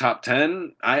top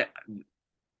 10. I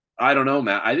don't know,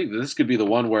 Matt. I think this could be the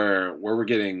one where we're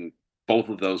getting both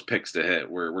of those picks to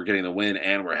hit. We're getting the win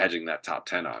and we're hedging that top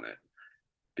 10 on it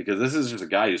because this is just a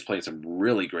guy who's playing some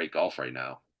really great golf right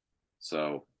now.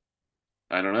 So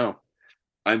I don't know.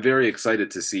 I'm very excited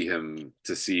to see him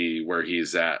to see where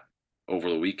he's at over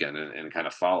the weekend and kind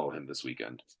of follow him this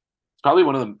weekend. It's probably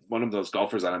one of those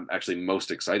golfers that I'm actually most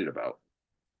excited about.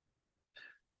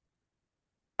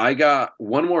 I got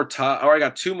one more top, or I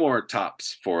got 2 more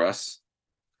tops for us.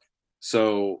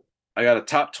 So I got a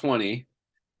top 20,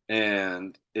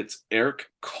 and it's Eric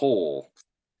Cole.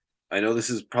 I know this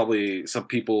is probably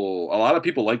a lot of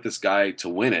people like this guy to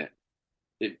win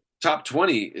it. Top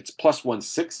 20, it's plus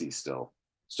 160 still.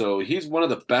 So he's one of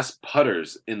the best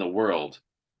putters in the world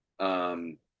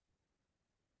um,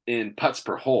 in putts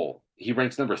per hole. He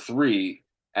ranks number 3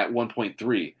 at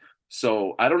 1.3.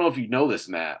 So I don't know if you know this,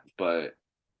 Matt, but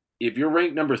if you're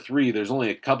ranked number 3, there's only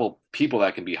a couple people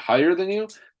that can be higher than you,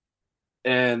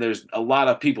 and there's a lot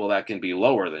of people that can be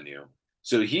lower than you.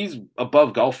 So he's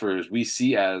above golfers we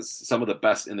see as some of the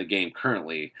best in the game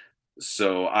currently.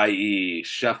 So, i.e.,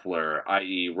 Scheffler,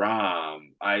 i.e.,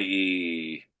 Rahm,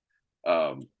 i.e.,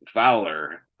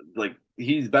 Fowler. Like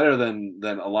he's better than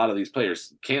a lot of these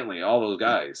players. Cantley, all those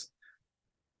guys.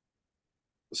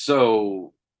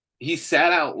 So he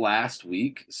sat out last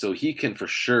week, so he can for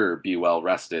sure be well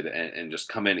rested and just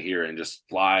come in here and just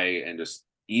fly and just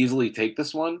easily take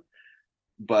this one.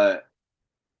 But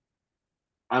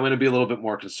I'm going to be a little bit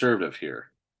more conservative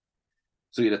here.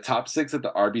 So he had a top 6 at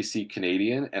the RBC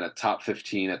Canadian and a top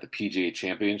 15 at the PGA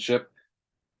Championship.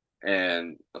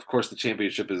 And of course, the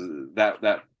championship is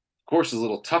that course is a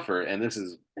little tougher, and this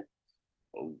is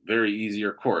a very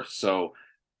easier course. So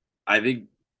I think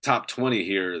top 20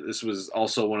 here. This was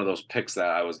also one of those picks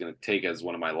that I was going to take as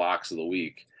one of my locks of the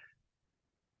week.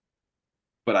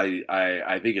 But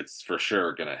I think it's for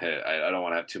sure going to hit. I don't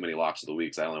want to have too many locks of the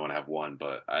weeks. I only want to have one.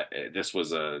 But this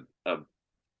was a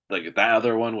Like that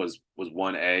other one was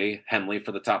 1A. Henley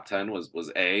for the top 10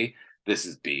 was A. This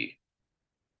is B.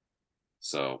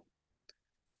 So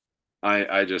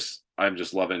I'm just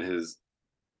loving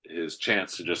his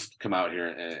chance to just come out here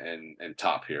and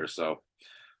top here. So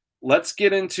let's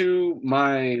get into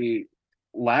my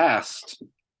last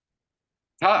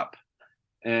top,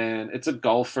 and it's a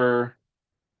golfer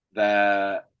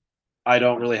that I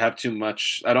don't really have too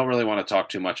much. I don't really want to talk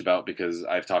too much about because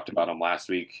I've talked about him last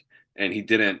week, and he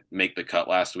didn't make the cut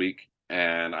last week,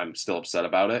 and I'm still upset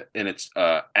about it. And it's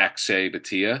Akshay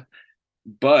Bhatia,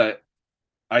 but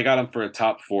I got him for a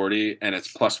top 40, and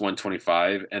it's plus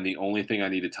 125. And the only thing I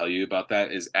need to tell you about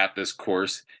that is at this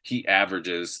course, he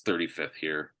averages 35th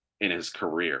here in his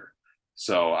career.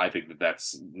 So I think that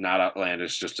that's not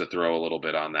outlandish just to throw a little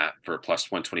bit on that for plus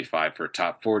 125 for a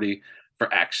top 40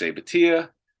 for Akshay Bhatia.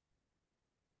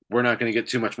 We're not going to get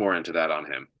too much more into that on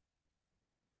him.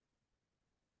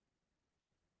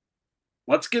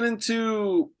 Let's get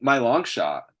into my long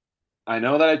shot. I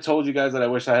know that I told you guys that I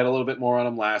wish I had a little bit more on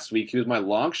him last week. He was my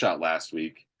long shot last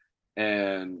week,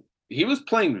 and he was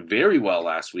playing very well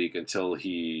last week until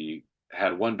he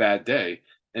had one bad day.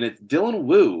 And it's Dylan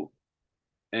Wu.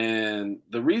 And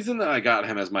the reason that I got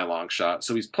him as my long shot,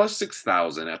 so he's plus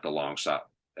 6,000 at the long shot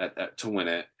to win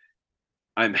it.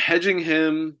 I'm hedging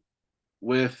him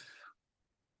with,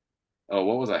 oh,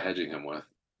 what was I hedging him with?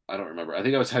 I don't remember. I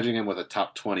think I was hedging him with a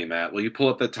top 20, Matt. Will you pull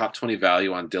up the top 20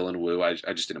 value on Dylan Wu? I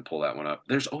just didn't pull that one up.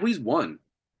 There's always one.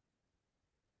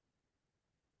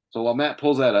 So while Matt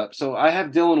pulls that up, so I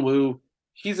have Dylan Wu.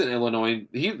 He's in Illinois.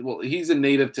 He's a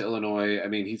native to Illinois. I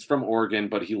mean, he's from Oregon,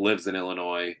 but he lives in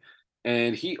Illinois.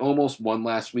 And he almost won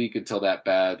last week until that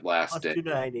bad last Plus day.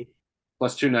 290.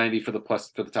 Plus 290 for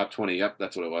the top 20. Yep,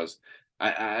 that's what it was.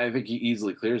 I think he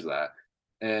easily clears that.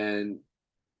 And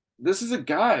this is a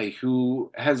guy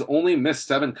who has only missed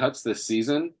 7 cuts this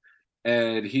season,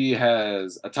 and he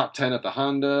has a top 10 at the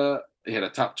Honda. He had a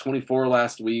top 24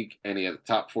 last week, and he had a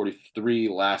top 43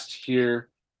 last year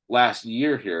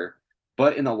here.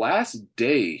 But in the last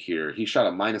day here, he shot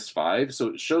a -5, so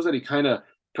it shows that he kind of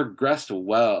progressed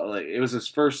well. Like it was his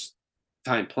first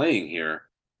time playing here,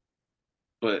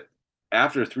 but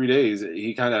after 3 days,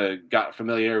 he kind of got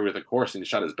familiar with the course and he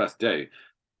shot his best day,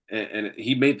 and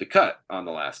he made the cut on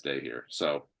the last day here.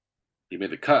 So he made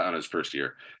the cut on his first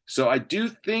year. So I do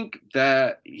think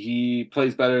that he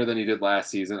plays better than he did last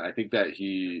season. I think that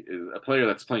he is a player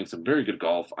that's playing some very good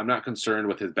golf. I'm not concerned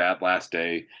with his bad last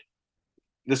day.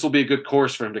 This will be a good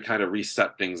course for him to kind of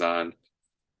reset things on.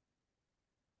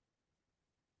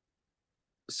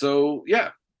 So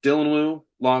yeah, Dylan Wu,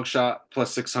 long shot,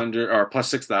 plus 600 or plus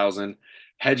 6,000.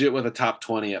 Hedge it with a top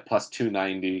 20 at plus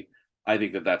 290. I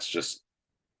think that that's just,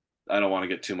 I don't want to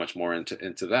get too much more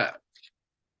into that.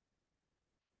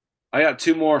 I got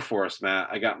two more for us, Matt.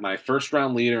 I got my first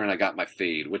round leader and I got my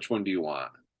fade. Which one do you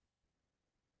want?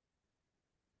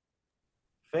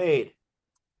 Fade.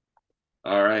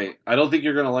 All right. I don't think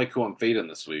you're going to like who I'm fading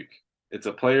this week. It's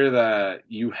a player that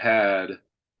you had,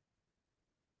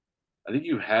 I think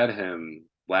you had him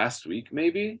last week,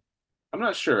 maybe? I'm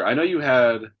not sure. I know you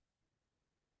had,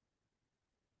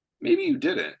 maybe you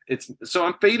didn't. It's so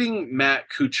I'm fading Matt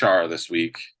Kuchar this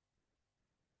week.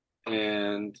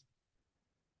 And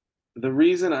the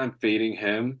reason I'm fading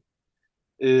him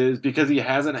is because he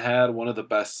hasn't had one of the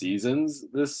best seasons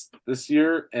this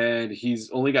year, and he's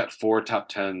only got 4 top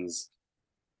 10s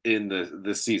in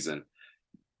this season.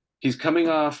 He's coming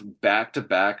off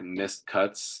back-to-back missed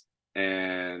cuts,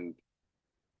 and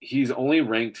he's only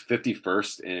ranked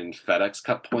 51st in FedEx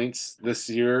Cup points this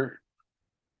year.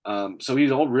 So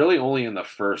he's really only in the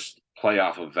first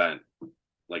playoff event,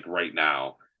 like right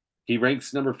now. He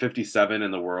ranks number 57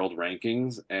 in the world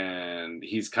rankings, and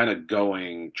he's kind of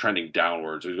trending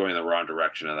downwards. He's going in the wrong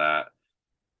direction of that.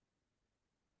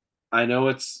 I know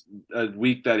it's a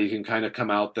week that he can kind of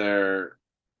come out there.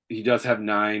 He does have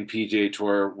 9 PGA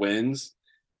Tour wins,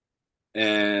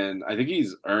 and I think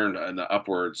he's earned in the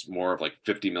upwards more of like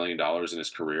 $50 million in his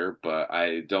career. But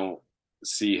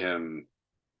see him.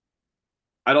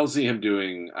 I don't see him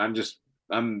doing.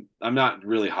 I'm not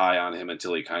really high on him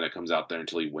until he kind of comes out there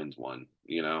until he wins one.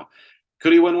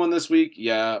 Could he win one this week?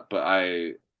 Yeah, but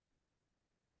I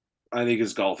think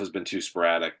his golf has been too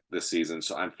sporadic this season,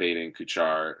 so I'm fading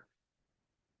Kuchar.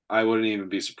 I wouldn't even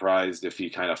be surprised if he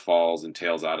kind of falls and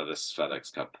tails out of this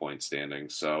FedEx Cup point standing.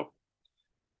 So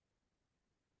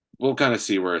we'll kind of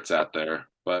see where it's at there,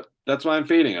 but that's why I'm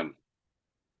fading him.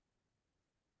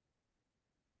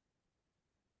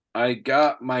 I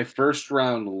got my first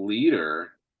round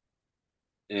leader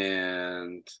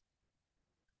and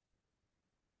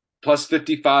plus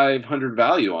 5,500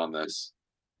 value on this.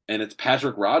 and it's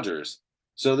Patrick Rogers.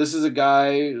 So this is a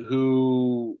guy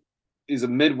who is a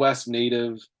Midwest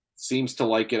native, seems to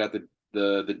like it at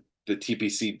the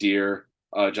TPC Deere,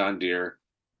 John Deere.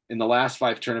 In the last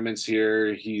five tournaments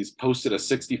here, he's posted a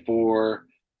 64,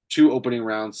 two opening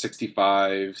round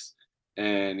 65s,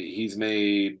 and he's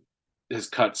made his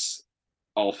cuts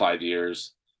all 5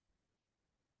 years.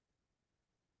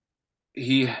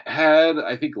 He had,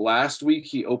 I think last week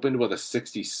he opened with a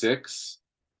 66,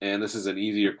 and this is an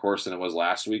easier course than it was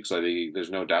last week, so I think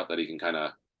there's no doubt that he can kind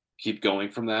of keep going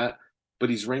from that. But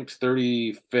he's ranked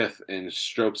 35th in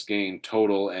strokes gained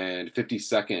total and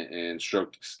 52nd in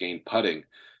strokes gained putting.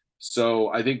 So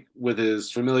I think with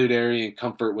his familiarity and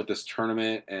comfort with this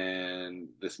tournament and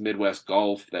this Midwest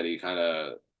golf that he kind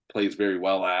of plays very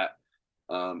well at,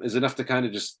 is enough to kind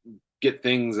of just get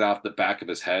things off the back of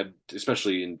his head,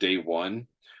 especially in day one,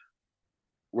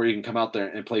 where he can come out there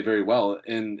and play very well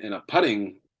in a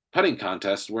putting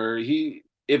contest where he,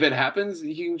 if it happens,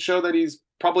 he can show that he's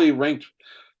probably ranked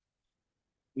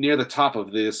near the top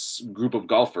of this group of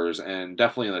golfers and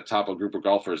definitely in the top of group of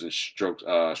golfers in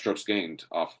strokes gained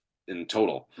off in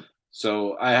total.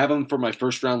 So I have him for my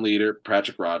first round leader,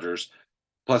 Patrick Rogers,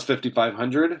 plus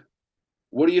 5,500.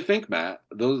 What do you think, Matt?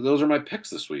 Those are my picks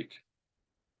this week.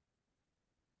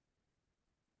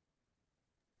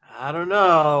 I don't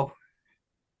know.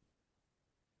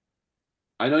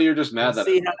 I know you're just We'll mad that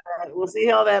see we'll see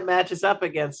how that matches up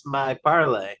against my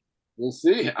parlay. we'll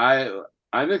see.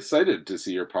 I'm excited to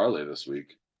see your parlay this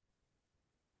week.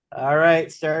 All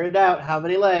right, start it out. How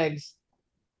many legs?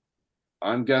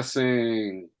 I'm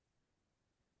guessing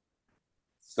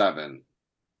 7.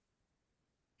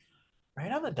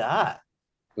 Right on the dot.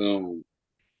 Boom.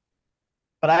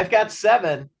 But I've got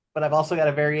 7, but I've also got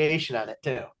a variation on it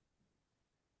too.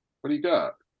 What do you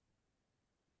got?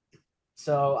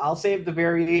 So I'll save the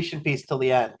variation piece till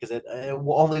the end because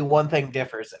only one thing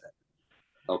differs in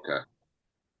it. Okay.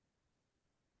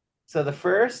 So the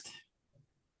first,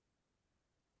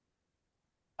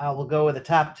 I will go with a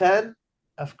top 10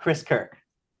 of Chris Kirk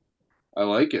I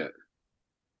like it.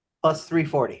 plus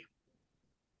 340.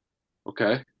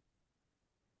 Okay.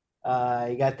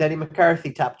 You got Denny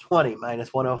McCarthy top 20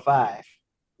 minus 105.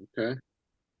 Okay.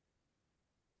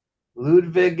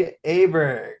 Ludwig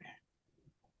Aberg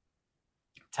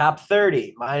top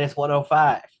 30 minus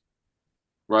 105.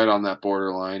 Right on that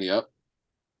borderline. Yep.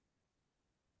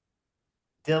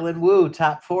 Dylan Wu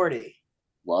top 40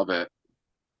 Love it.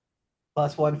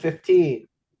 plus 115.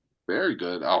 Very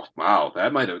good. Oh, wow.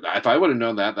 That might have, if I would have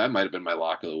known that, that might have been my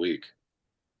lock of the week.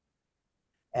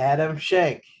 Adam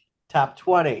Schenk top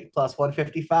 20 plus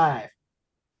 155.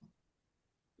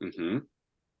 Mm-hmm.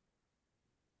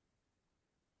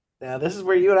 Now, this is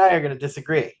where you and I are going to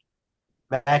disagree.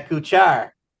 Matt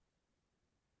Kuchar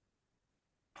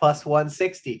plus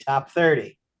 160, top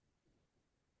 30.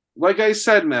 Like I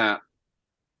said, Matt,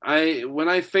 when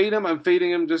I fade him, I'm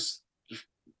fading him just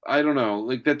I don't know.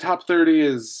 Like the top 30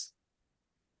 is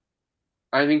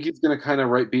I think he's gonna kind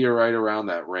of be right around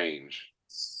that range.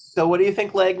 So, what do you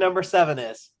think leg number 7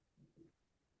 is?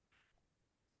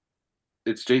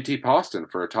 It's J.T. Poston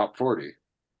for a top 40.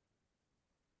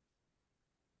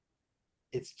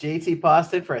 It's J.T.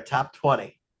 Poston for a top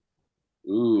 20.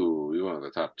 Ooh, we went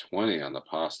with the top 20 on the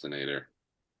Postonator.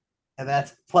 And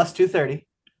that's plus 230.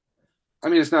 I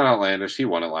mean, it's not outlandish. He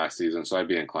won it last season, so I'd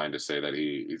be inclined to say that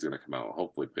he's going to come out and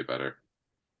hopefully play better.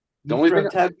 The You only throw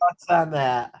thing, $10 on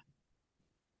that.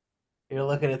 You're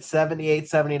looking at 78,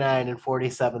 79, and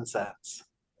 47 cents.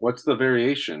 what's the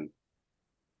variation?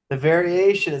 The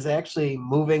variation is actually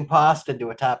moving Poston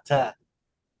to a top 10.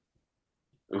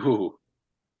 Ooh,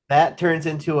 That turns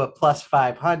into a plus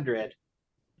 500,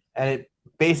 and it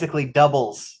basically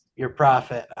doubles your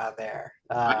profit on there.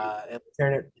 I,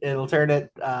 It'll turn it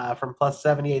from plus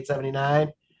 78,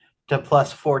 79 to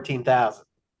plus 14,000.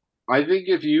 I think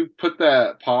if you put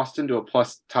that Poston to a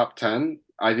plus top 10,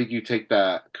 I think you take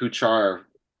that Kuchar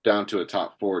down to a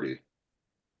top 40.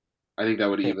 I think that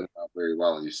would even out very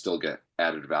well, and you still get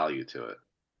added value to it.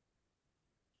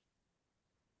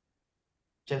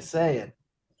 Just saying.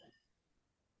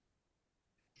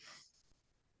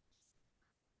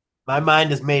 My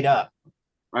mind is made up.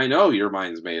 I know your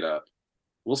mind's made up.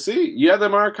 We'll see. You had the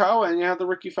Marikawa and you had the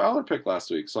Ricky Fowler pick last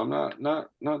week, so I'm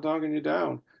not dogging you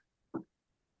down.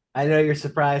 I know you're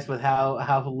surprised with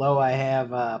how low I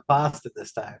have Boston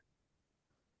this time.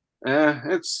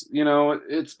 It's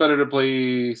it's better to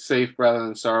play safe rather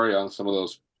than sorry on some of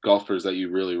those golfers that you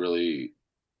really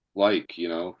like.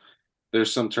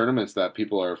 There's some tournaments that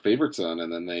people are favorites on,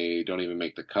 and then they don't even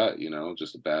make the cut.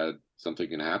 Just a bad something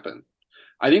can happen.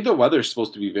 I think the weather's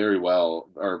supposed to be very well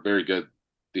or very good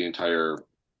the entire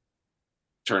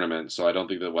tournament, so I don't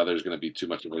think the weather is going to be too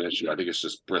much of an issue. I think it's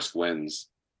just brisk winds.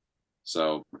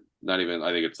 So not even,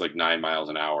 I think it's like 9 miles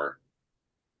an hour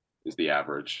is the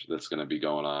average that's going to be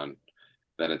going on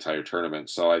that entire tournament.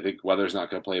 So I think weather's not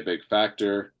going to play a big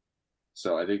factor.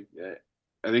 So I think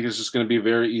it's just going to be a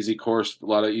very easy course, a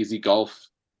lot of easy golf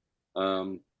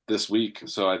this week.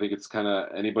 So I think it's kind of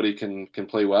anybody can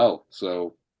play well.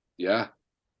 So yeah,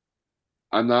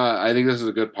 I'm not. I think this is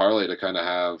a good parlay to kind of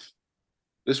have.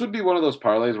 This would be one of those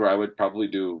parlays where I would probably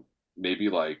do maybe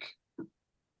like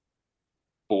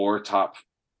four top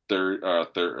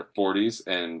 40s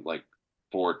and like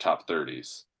four top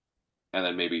 30s, and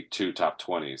then maybe two top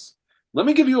 20s. Let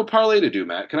me give you a parlay to do,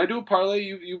 Matt. Can I do a parlay?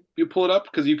 You pull it up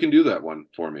because you can do that one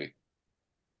for me.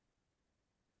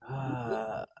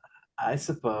 Uh, I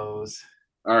suppose.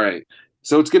 All right.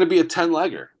 So it's going to be a 10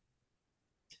 legger.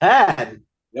 10.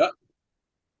 Yep.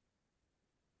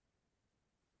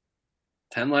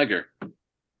 10 legger.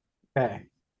 Okay.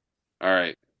 All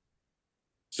right.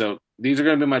 So these are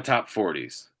going to be my top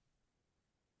 40s.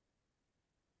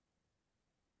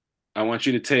 I want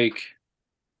you to take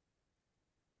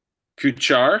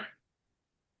Kuchar.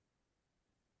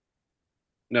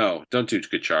 No, don't do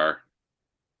Kuchar.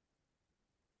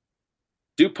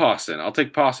 Do Poston. I'll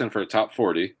take Poston for a top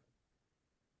 40.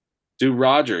 Do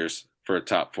Rogers for a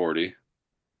top 40.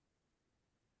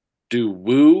 Do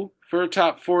Woo for a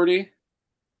top 40.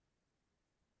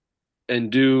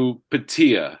 And do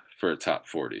Patia for a top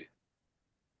 40.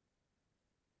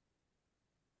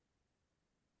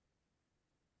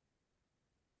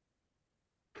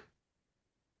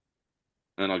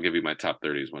 And I'll give you my top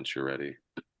 30s once you're ready.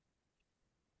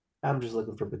 I'm just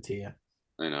looking for Batia.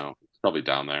 I know. It's probably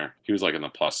down there. He was like in the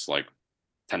plus like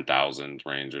 10,000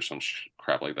 range or some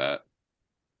crap like that.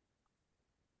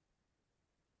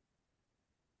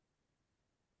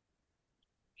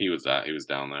 He was that. He was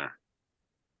down there.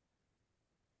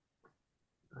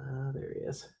 There he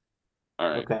is. All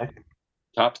right. Okay.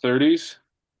 Top 30s.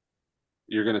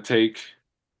 You're going to take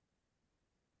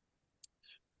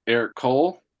Eric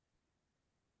Cole,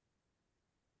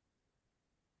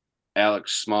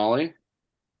 Alex Smalley,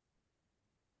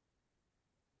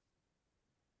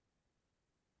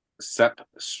 Sepp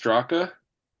Straka,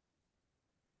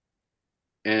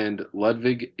 and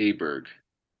Ludwig Aberg.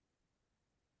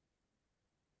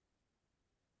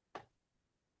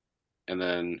 And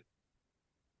then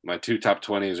my two top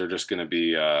 20s are just going to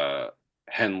be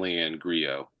Henley and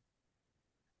Griot.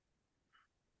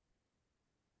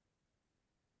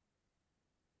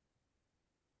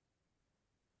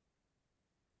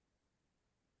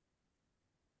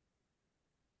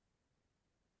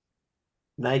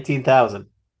 $19,000.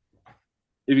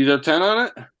 If you throw 10 on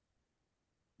it,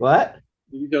 What?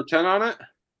 if you throw 10 on it,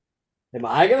 Am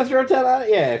I gonna throw 10 on it?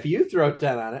 Yeah, if you throw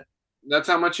 10 on it. that's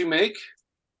how much you make.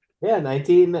 Yeah,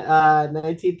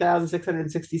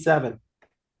 19,667.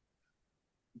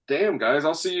 Damn, guys,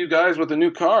 I'll see you guys with a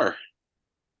new car.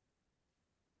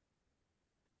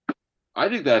 I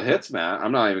think that hits, Matt.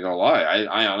 I'm not even gonna lie.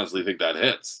 I honestly think that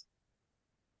hits.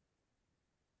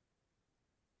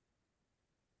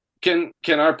 Can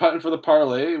our putting for the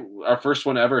parlay, our first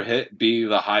one ever hit, be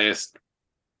the highest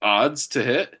odds to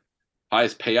hit,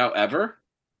 highest payout ever?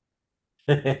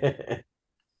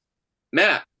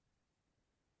 Matt,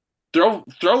 throw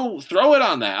it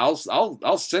on that.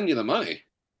 I'll send you the money.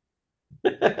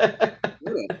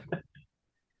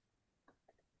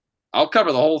 I'll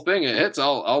cover the whole thing. It hits.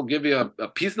 I'll give you a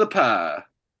piece of the pie.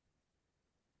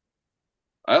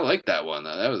 I like that one.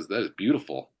 That is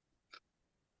beautiful.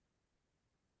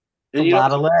 It's And a you know,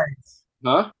 lot of legs.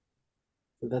 huh?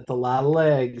 That's a lot of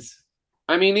legs.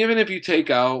 I mean, even if you take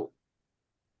out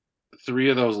three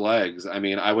of those legs, I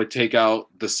mean, I would take out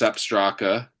the Sepp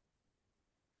Straka.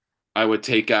 I would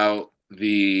take out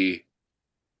the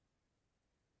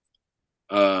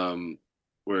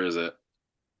where is it?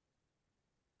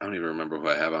 I don't even remember who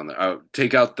I have on there. I would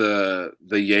take out the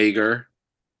Jaeger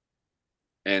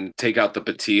and take out the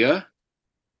Patia.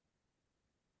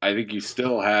 I think you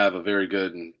still have a very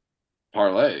good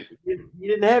parlay. You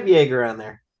didn't have Jaeger on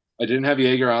there. I didn't have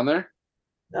Jaeger on there.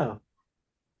 No.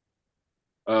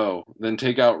 Oh, then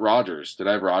take out Rogers. Did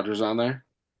I have Rogers on there?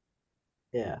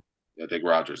 Yeah. Yeah, take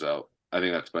Rogers out. I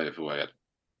think that's my who I had.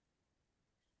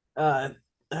 Uh,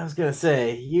 I was gonna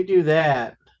say, you do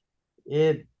that,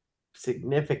 it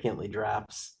significantly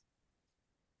drops.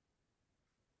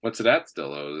 What's it at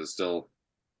still though? Is it still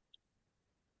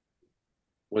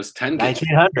was 10 get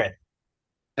you 1900.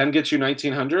 10 get you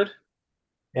 1900?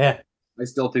 Yeah. I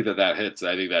still think that hits.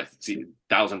 I think that's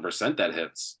 1,000% that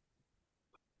hits.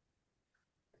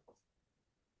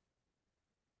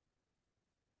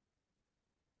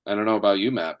 I don't know about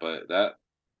you, Matt, but that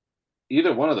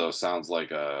either one of those sounds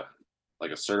like a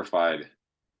certified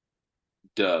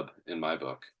dub in my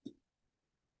book.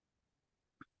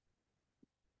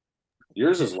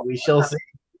 Yours is We shall see.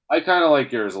 I kind of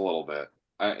like yours a little bit.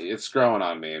 It's growing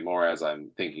on me more as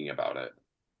I'm thinking about it.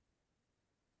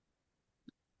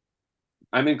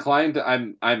 I'm inclined to,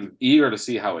 I'm eager to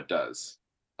see how it does.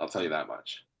 I'll tell you that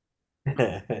much.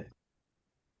 I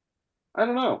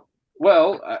don't know.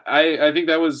 Well, I think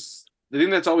I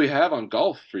think that's all we have on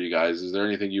golf for you guys. Is there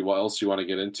anything else you want to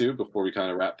get into before we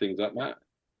kind of wrap things up, Matt?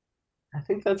 I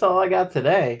think that's all I got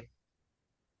today.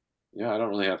 Yeah, I don't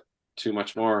really have too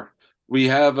much more. We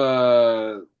have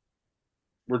we're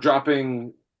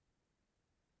dropping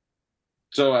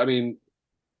so I mean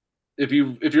if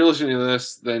you're listening to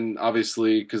this, then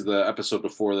obviously because the episode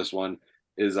before this one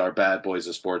is our Bad Boys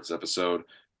of Sports episode,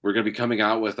 we're going to be coming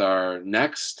out with our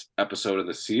next episode of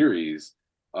the series,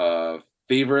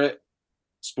 favorite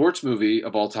sports movie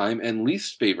of all time and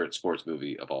least favorite sports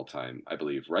movie of all time, I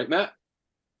believe, right, Matt?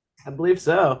 I believe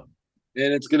so.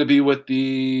 And it's going to be with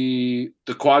the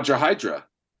Quadra Hydra.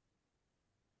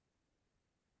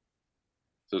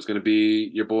 So it's going to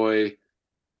be your boy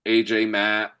AJ,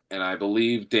 Matt, and I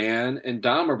believe Dan and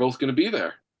Dom are both going to be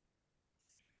there.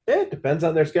 Yeah, it depends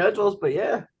on their schedules, but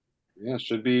yeah. Yeah,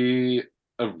 should be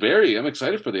I'm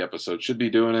excited for the episode. Should be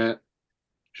doing it.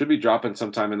 Should be dropping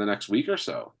sometime in the next week or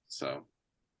so. So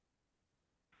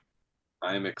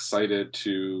I am excited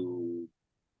to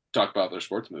talk about their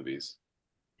sports movies.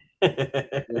 But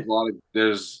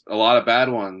There's a lot of bad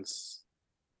ones,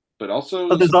 but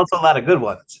also there's also a lot of good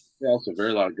ones. yeah, also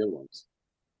very lot of good ones.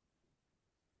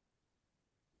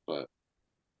 But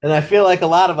And I feel like a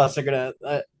lot of us are going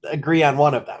to agree on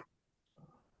one of them.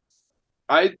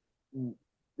 I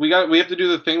we have to do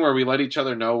the thing where we let each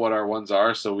other know what our ones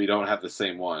are so we don't have the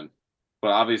same one. But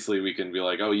obviously we can be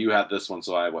like, "Oh, you had this one,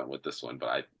 so I went with this one."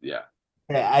 But yeah.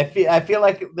 Yeah, I feel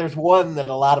like there's one that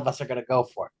a lot of us are going to go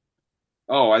for.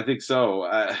 Oh, I think so.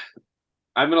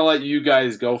 I'm gonna let you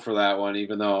guys go for that one,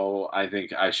 even though I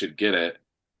think I should get it.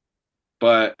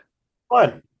 But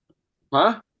One.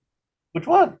 huh? Which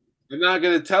one? I'm not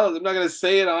gonna tell it. I'm not gonna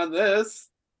say it on this.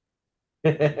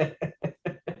 But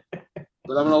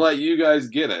I'm gonna let you guys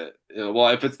get it. Well,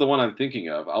 if it's the one I'm thinking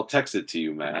of, I'll text it to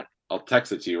you, Matt. I'll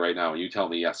text it to you right now, and you tell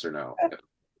me yes or no.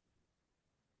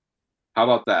 How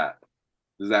about that?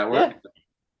 Does that Yeah, work?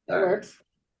 that All right. works.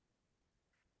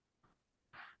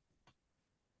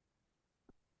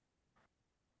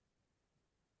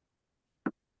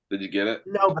 Did you get it?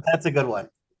 No, but that's a good one.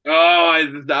 Oh,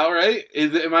 is that right?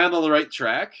 Is it? Am I on the right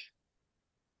track?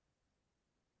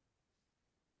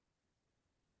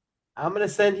 I'm going to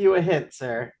send you a hint,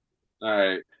 sir. All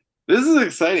right. This is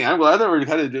exciting. I'm glad that we're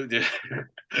kind of doing.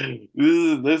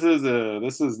 This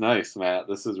is nice, Matt.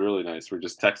 This is really nice. We're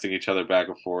just texting each other back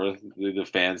and forth. The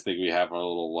fans think we have our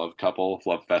little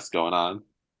love fest going on.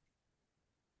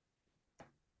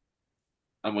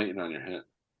 I'm waiting on your hint.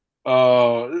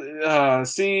 Oh,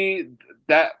 see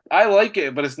that I like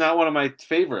it, but it's not one of my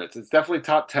favorites. It's definitely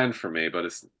top 10 for me, but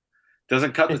it's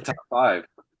doesn't cut the top five.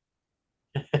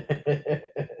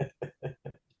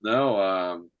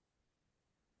 No,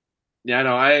 yeah,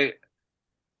 no,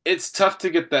 it's tough to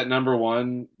get that number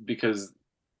one because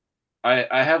I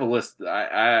have a list.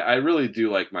 I really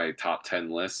do like my top 10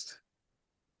 list,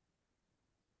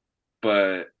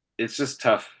 but it's just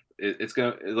tough. It's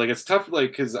gonna like it's tough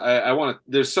like because I want to.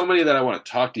 There's so many that I want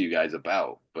to talk to you guys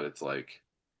about, but it's like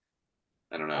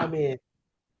I don't I know. mean,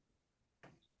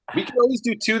 We can always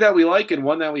do two that we like and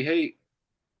one that we hate.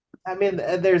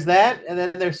 there's that, and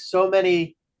then there's so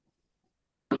many.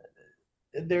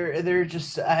 They're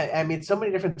just. I mean, so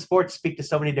many different sports speak to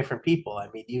so many different people. I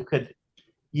mean, you could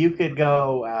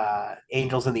go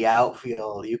Angels in the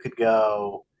Outfield. You could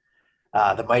go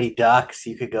the Mighty Ducks.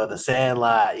 You could go The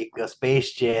Sandlot. You could go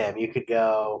Space Jam. You could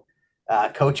go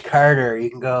Coach Carter. You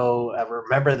can go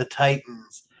Remember the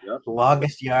Titans. Yep.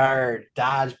 Longest Yard,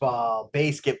 Dodgeball,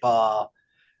 Basketball.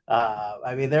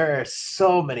 I mean, there are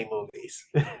so many movies.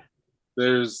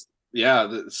 There's yeah,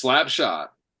 the Slapshot,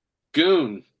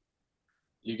 Goon.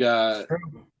 You got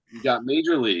you got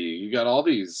Major League. You got all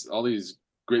these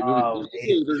great movies. Oh,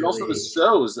 There's Major also the League.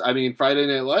 shows. I mean, Friday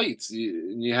Night Lights.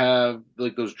 You have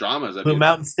like those dramas. I Blue mean,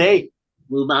 Mountain State.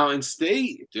 Blue Mountain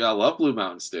State. Yeah, I love Blue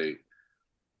Mountain State.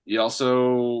 You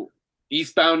also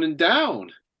Eastbound and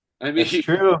Down. I mean, That's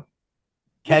true. you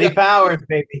Kenny got Powers,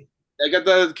 baby. I got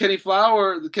the Kenny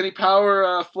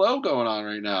Power flow going on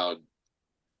right now.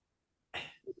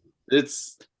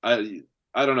 It's I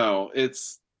don't know.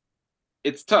 It's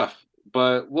tough,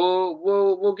 but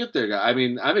we'll get there, guy. I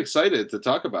mean, I'm excited to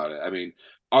talk about it. I mean,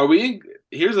 Are we?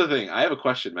 Here's the thing. I have a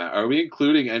question, Matt. Are we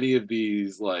including any of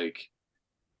these like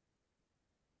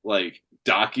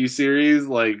docu series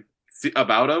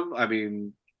about him? I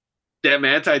mean, that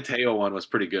Manti Te'o one was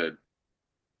pretty good.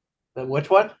 Which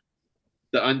one?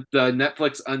 The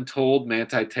Netflix Untold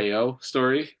Manti Te'o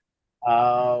story.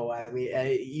 Oh, I mean,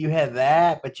 you have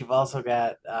that, but you've also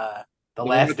got The The one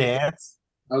Last with Dance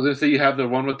I was gonna say you have the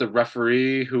one with the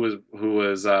referee who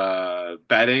was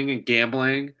betting and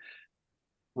gambling.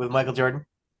 with Michael Jordan.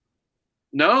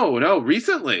 No, no,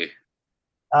 recently.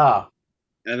 Oh,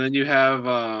 And then you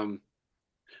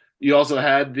also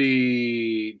had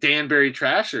the Danbury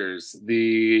Trashers,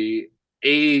 the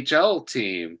AHL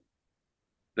team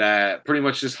that pretty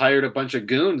much just hired a bunch of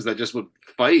goons that just would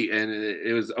fight, and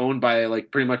it was owned by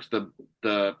like pretty much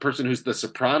the person who's the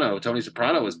Soprano, Tony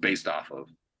Soprano, was based off of.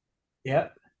 yeah,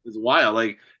 It's wild.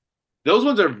 Like those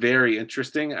ones are very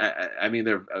interesting. I mean,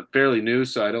 they're fairly new,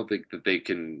 so I don't think that they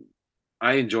can.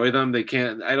 I enjoy them. They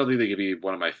can't. I don't think they could be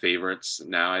one of my favorites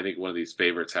now. I think one of these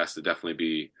favorites has to definitely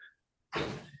be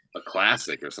a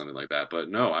classic or something like that. But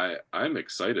no, I'm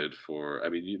excited for. I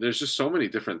mean, there's just so many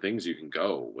different things you can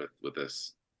go with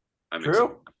this. I'm excited.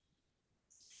 true.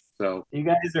 So You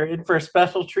guys are in for a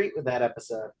special treat with that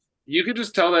episode. you can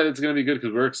just tell that it's going to be good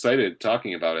because we're excited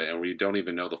talking about it, and we don't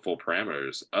even know the full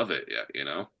parameters of it yet. You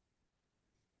know?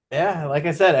 Yeah, like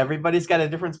I said, everybody's got a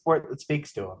different sport that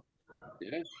speaks to them.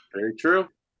 Yeah, very true.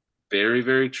 Very,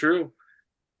 very true.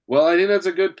 Well, I think that's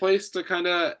a good place to kind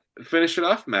of finish it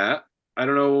off, Matt. I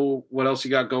don't know what else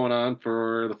you got going on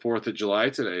for the 4th of July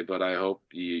today, but I hope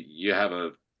you have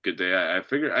a good day. I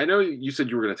figure I know you said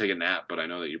you were going to take a nap, but I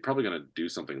know that you're probably going to do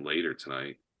something later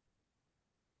tonight.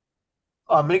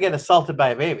 Oh, I'm gonna get assaulted by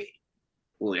a baby.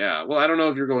 Well, yeah. Well, I don't know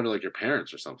if you're going to like your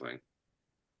parents or something.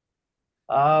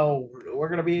 Oh, we're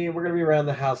gonna be around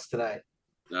the house tonight.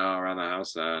 No, around the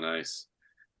house. Nice.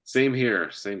 Same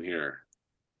here. Same here.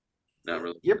 Not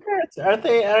really. Your parents aren't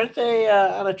they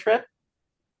on a trip?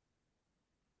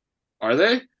 Are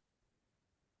they?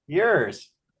 Yours?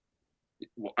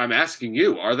 Well, I'm asking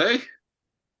you. Are they?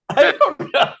 I Matt,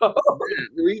 don't know.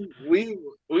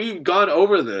 we've gone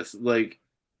over this. Like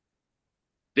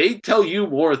they tell you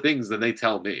more things than they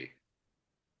tell me.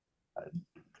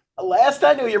 Last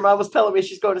I knew, your mom was telling me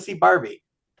she's going to see Barbie.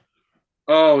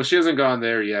 Oh, she hasn't gone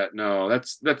there yet. No,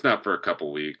 that's not for a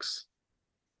couple weeks.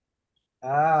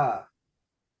 Ah,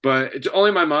 But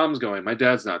only my mom's going. My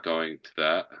dad's not going to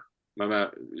that. My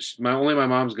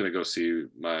mom's gonna go see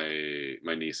my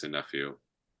niece and nephew.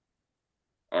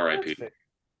 that's R.I.P. fair.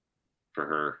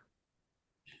 for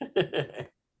her.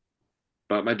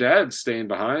 But my dad's staying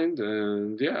behind,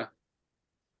 and yeah,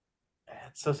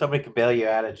 So somebody could bail you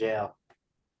out of jail.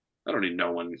 I don't need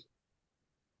no one.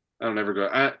 I don't ever go.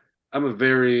 I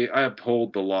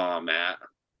uphold the law, Matt.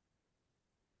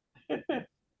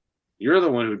 You're the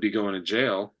one who'd be going to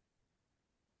jail.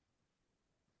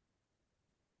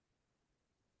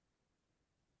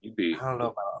 You'd be. I don't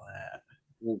know about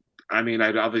Well, I mean,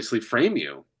 I'd obviously frame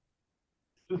you.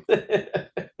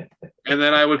 that. And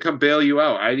then I would come bail you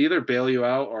out. I'd either bail you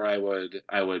out or I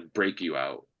would break you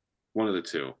out. One of the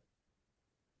two.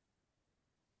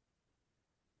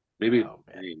 Maybe Oh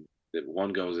I mean, that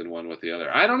one goes in one with the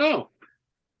other. I don't know.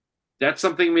 That's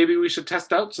something maybe we should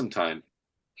test out sometime.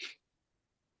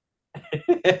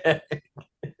 man.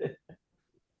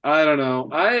 I don't know.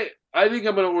 I think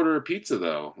I'm gonna order a pizza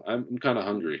though. I'm kind of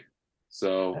hungry.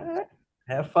 So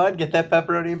Have fun. Get that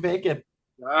pepperoni and bacon.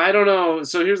 I don't know.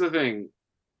 So here's the thing.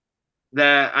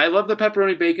 That I love the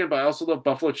pepperoni bacon, but I also love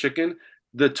buffalo chicken.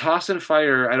 The toss and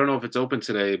fire, I don't know if it's open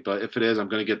today, but if it is, I'm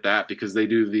gonna get that because they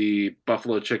do the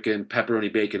buffalo chicken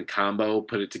pepperoni bacon combo,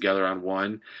 put it together on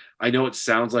one. I know it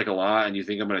sounds like a lot, and you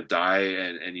think I'm gonna die,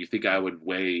 and you think I would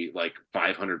weigh like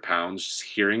 500 pounds just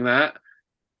hearing that.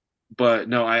 But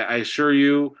no, I assure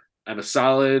you, I'm a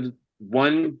solid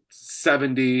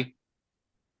 170,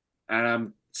 and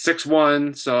I'm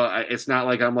 6'1", so it's not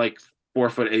like I'm like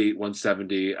 4'8",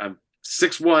 170. I'm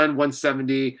 6'1",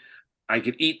 170. I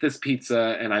could eat this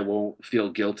pizza and I won't feel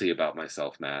guilty about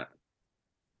myself, Matt.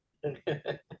 All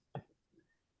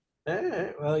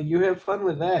right. Well, you have fun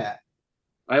with that.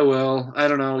 I will. I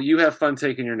don't know. You have fun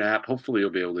taking your nap. Hopefully, you'll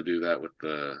be able to do that with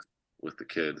the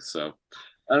kids. So,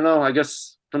 I don't know. I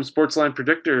guess from Sportsline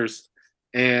Predictors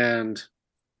and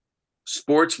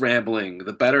Sports Rambling,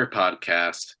 the Better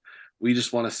podcast, we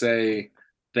just want to say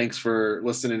thanks for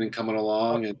listening and coming Oh,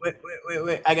 along. And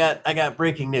wait. I got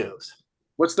breaking news.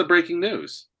 what's the breaking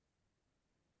news?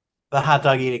 The hot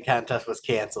dog eating contest was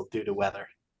canceled due to weather.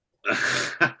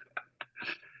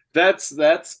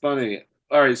 That's funny.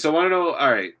 All right, so I want to know.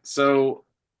 All right, so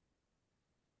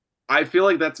I feel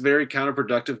like that's very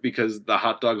counterproductive because the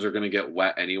hot dogs are going to get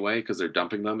wet anyway because they're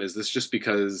dumping them. Is this just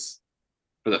because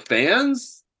for the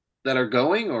fans that are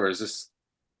going, or is this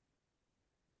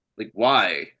like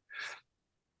why?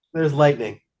 There's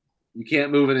lightning. You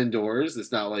can't move it indoors.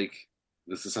 It's not like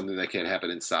this is something that can't happen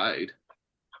inside.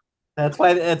 That's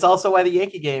why it's also why the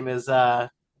Yankee game is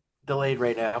delayed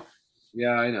right now.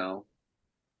 Yeah, I know.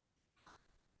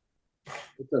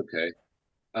 It's okay.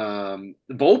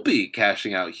 Volpe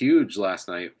cashing out huge last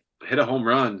night. Hit a home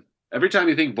run. Every time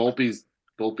you think Volpe's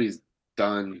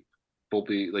done,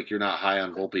 Volpe like you're not high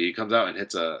on Volpe, he comes out and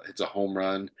hits a home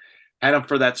run. Had him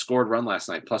for that scored run last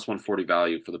night, plus 140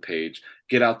 value for the page.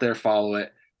 Get out there, follow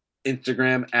it.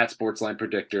 Instagram at Sportsline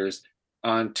Predictors.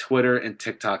 On Twitter and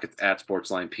TikTok, it's at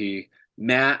Sportsline P.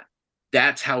 Matt,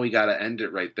 that's how we got to end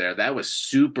it right there. That was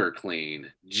super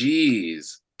clean.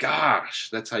 Jeez, gosh,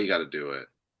 that's how you got to do it.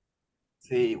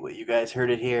 See what you guys heard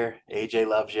it here. AJ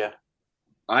loves you.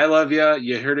 I love you.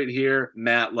 You heard it here.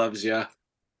 Matt loves you.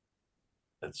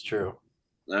 That's true.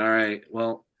 All right.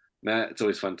 Well, Matt, it's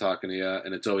always fun talking to you,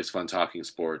 and it's always fun talking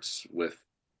sports with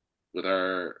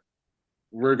our,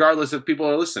 regardless if people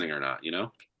are listening or not.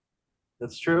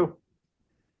 That's true.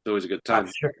 It's always a good I'm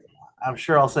time. sure. I'm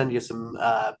sure I'll send you some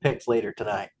picks later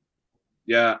tonight.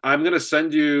 Yeah, I'm gonna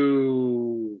send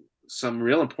you some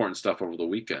real important stuff over the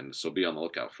weekend, so be on the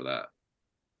lookout for that.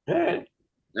 All right.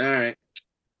 All right.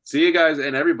 See you guys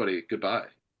and everybody. Goodbye.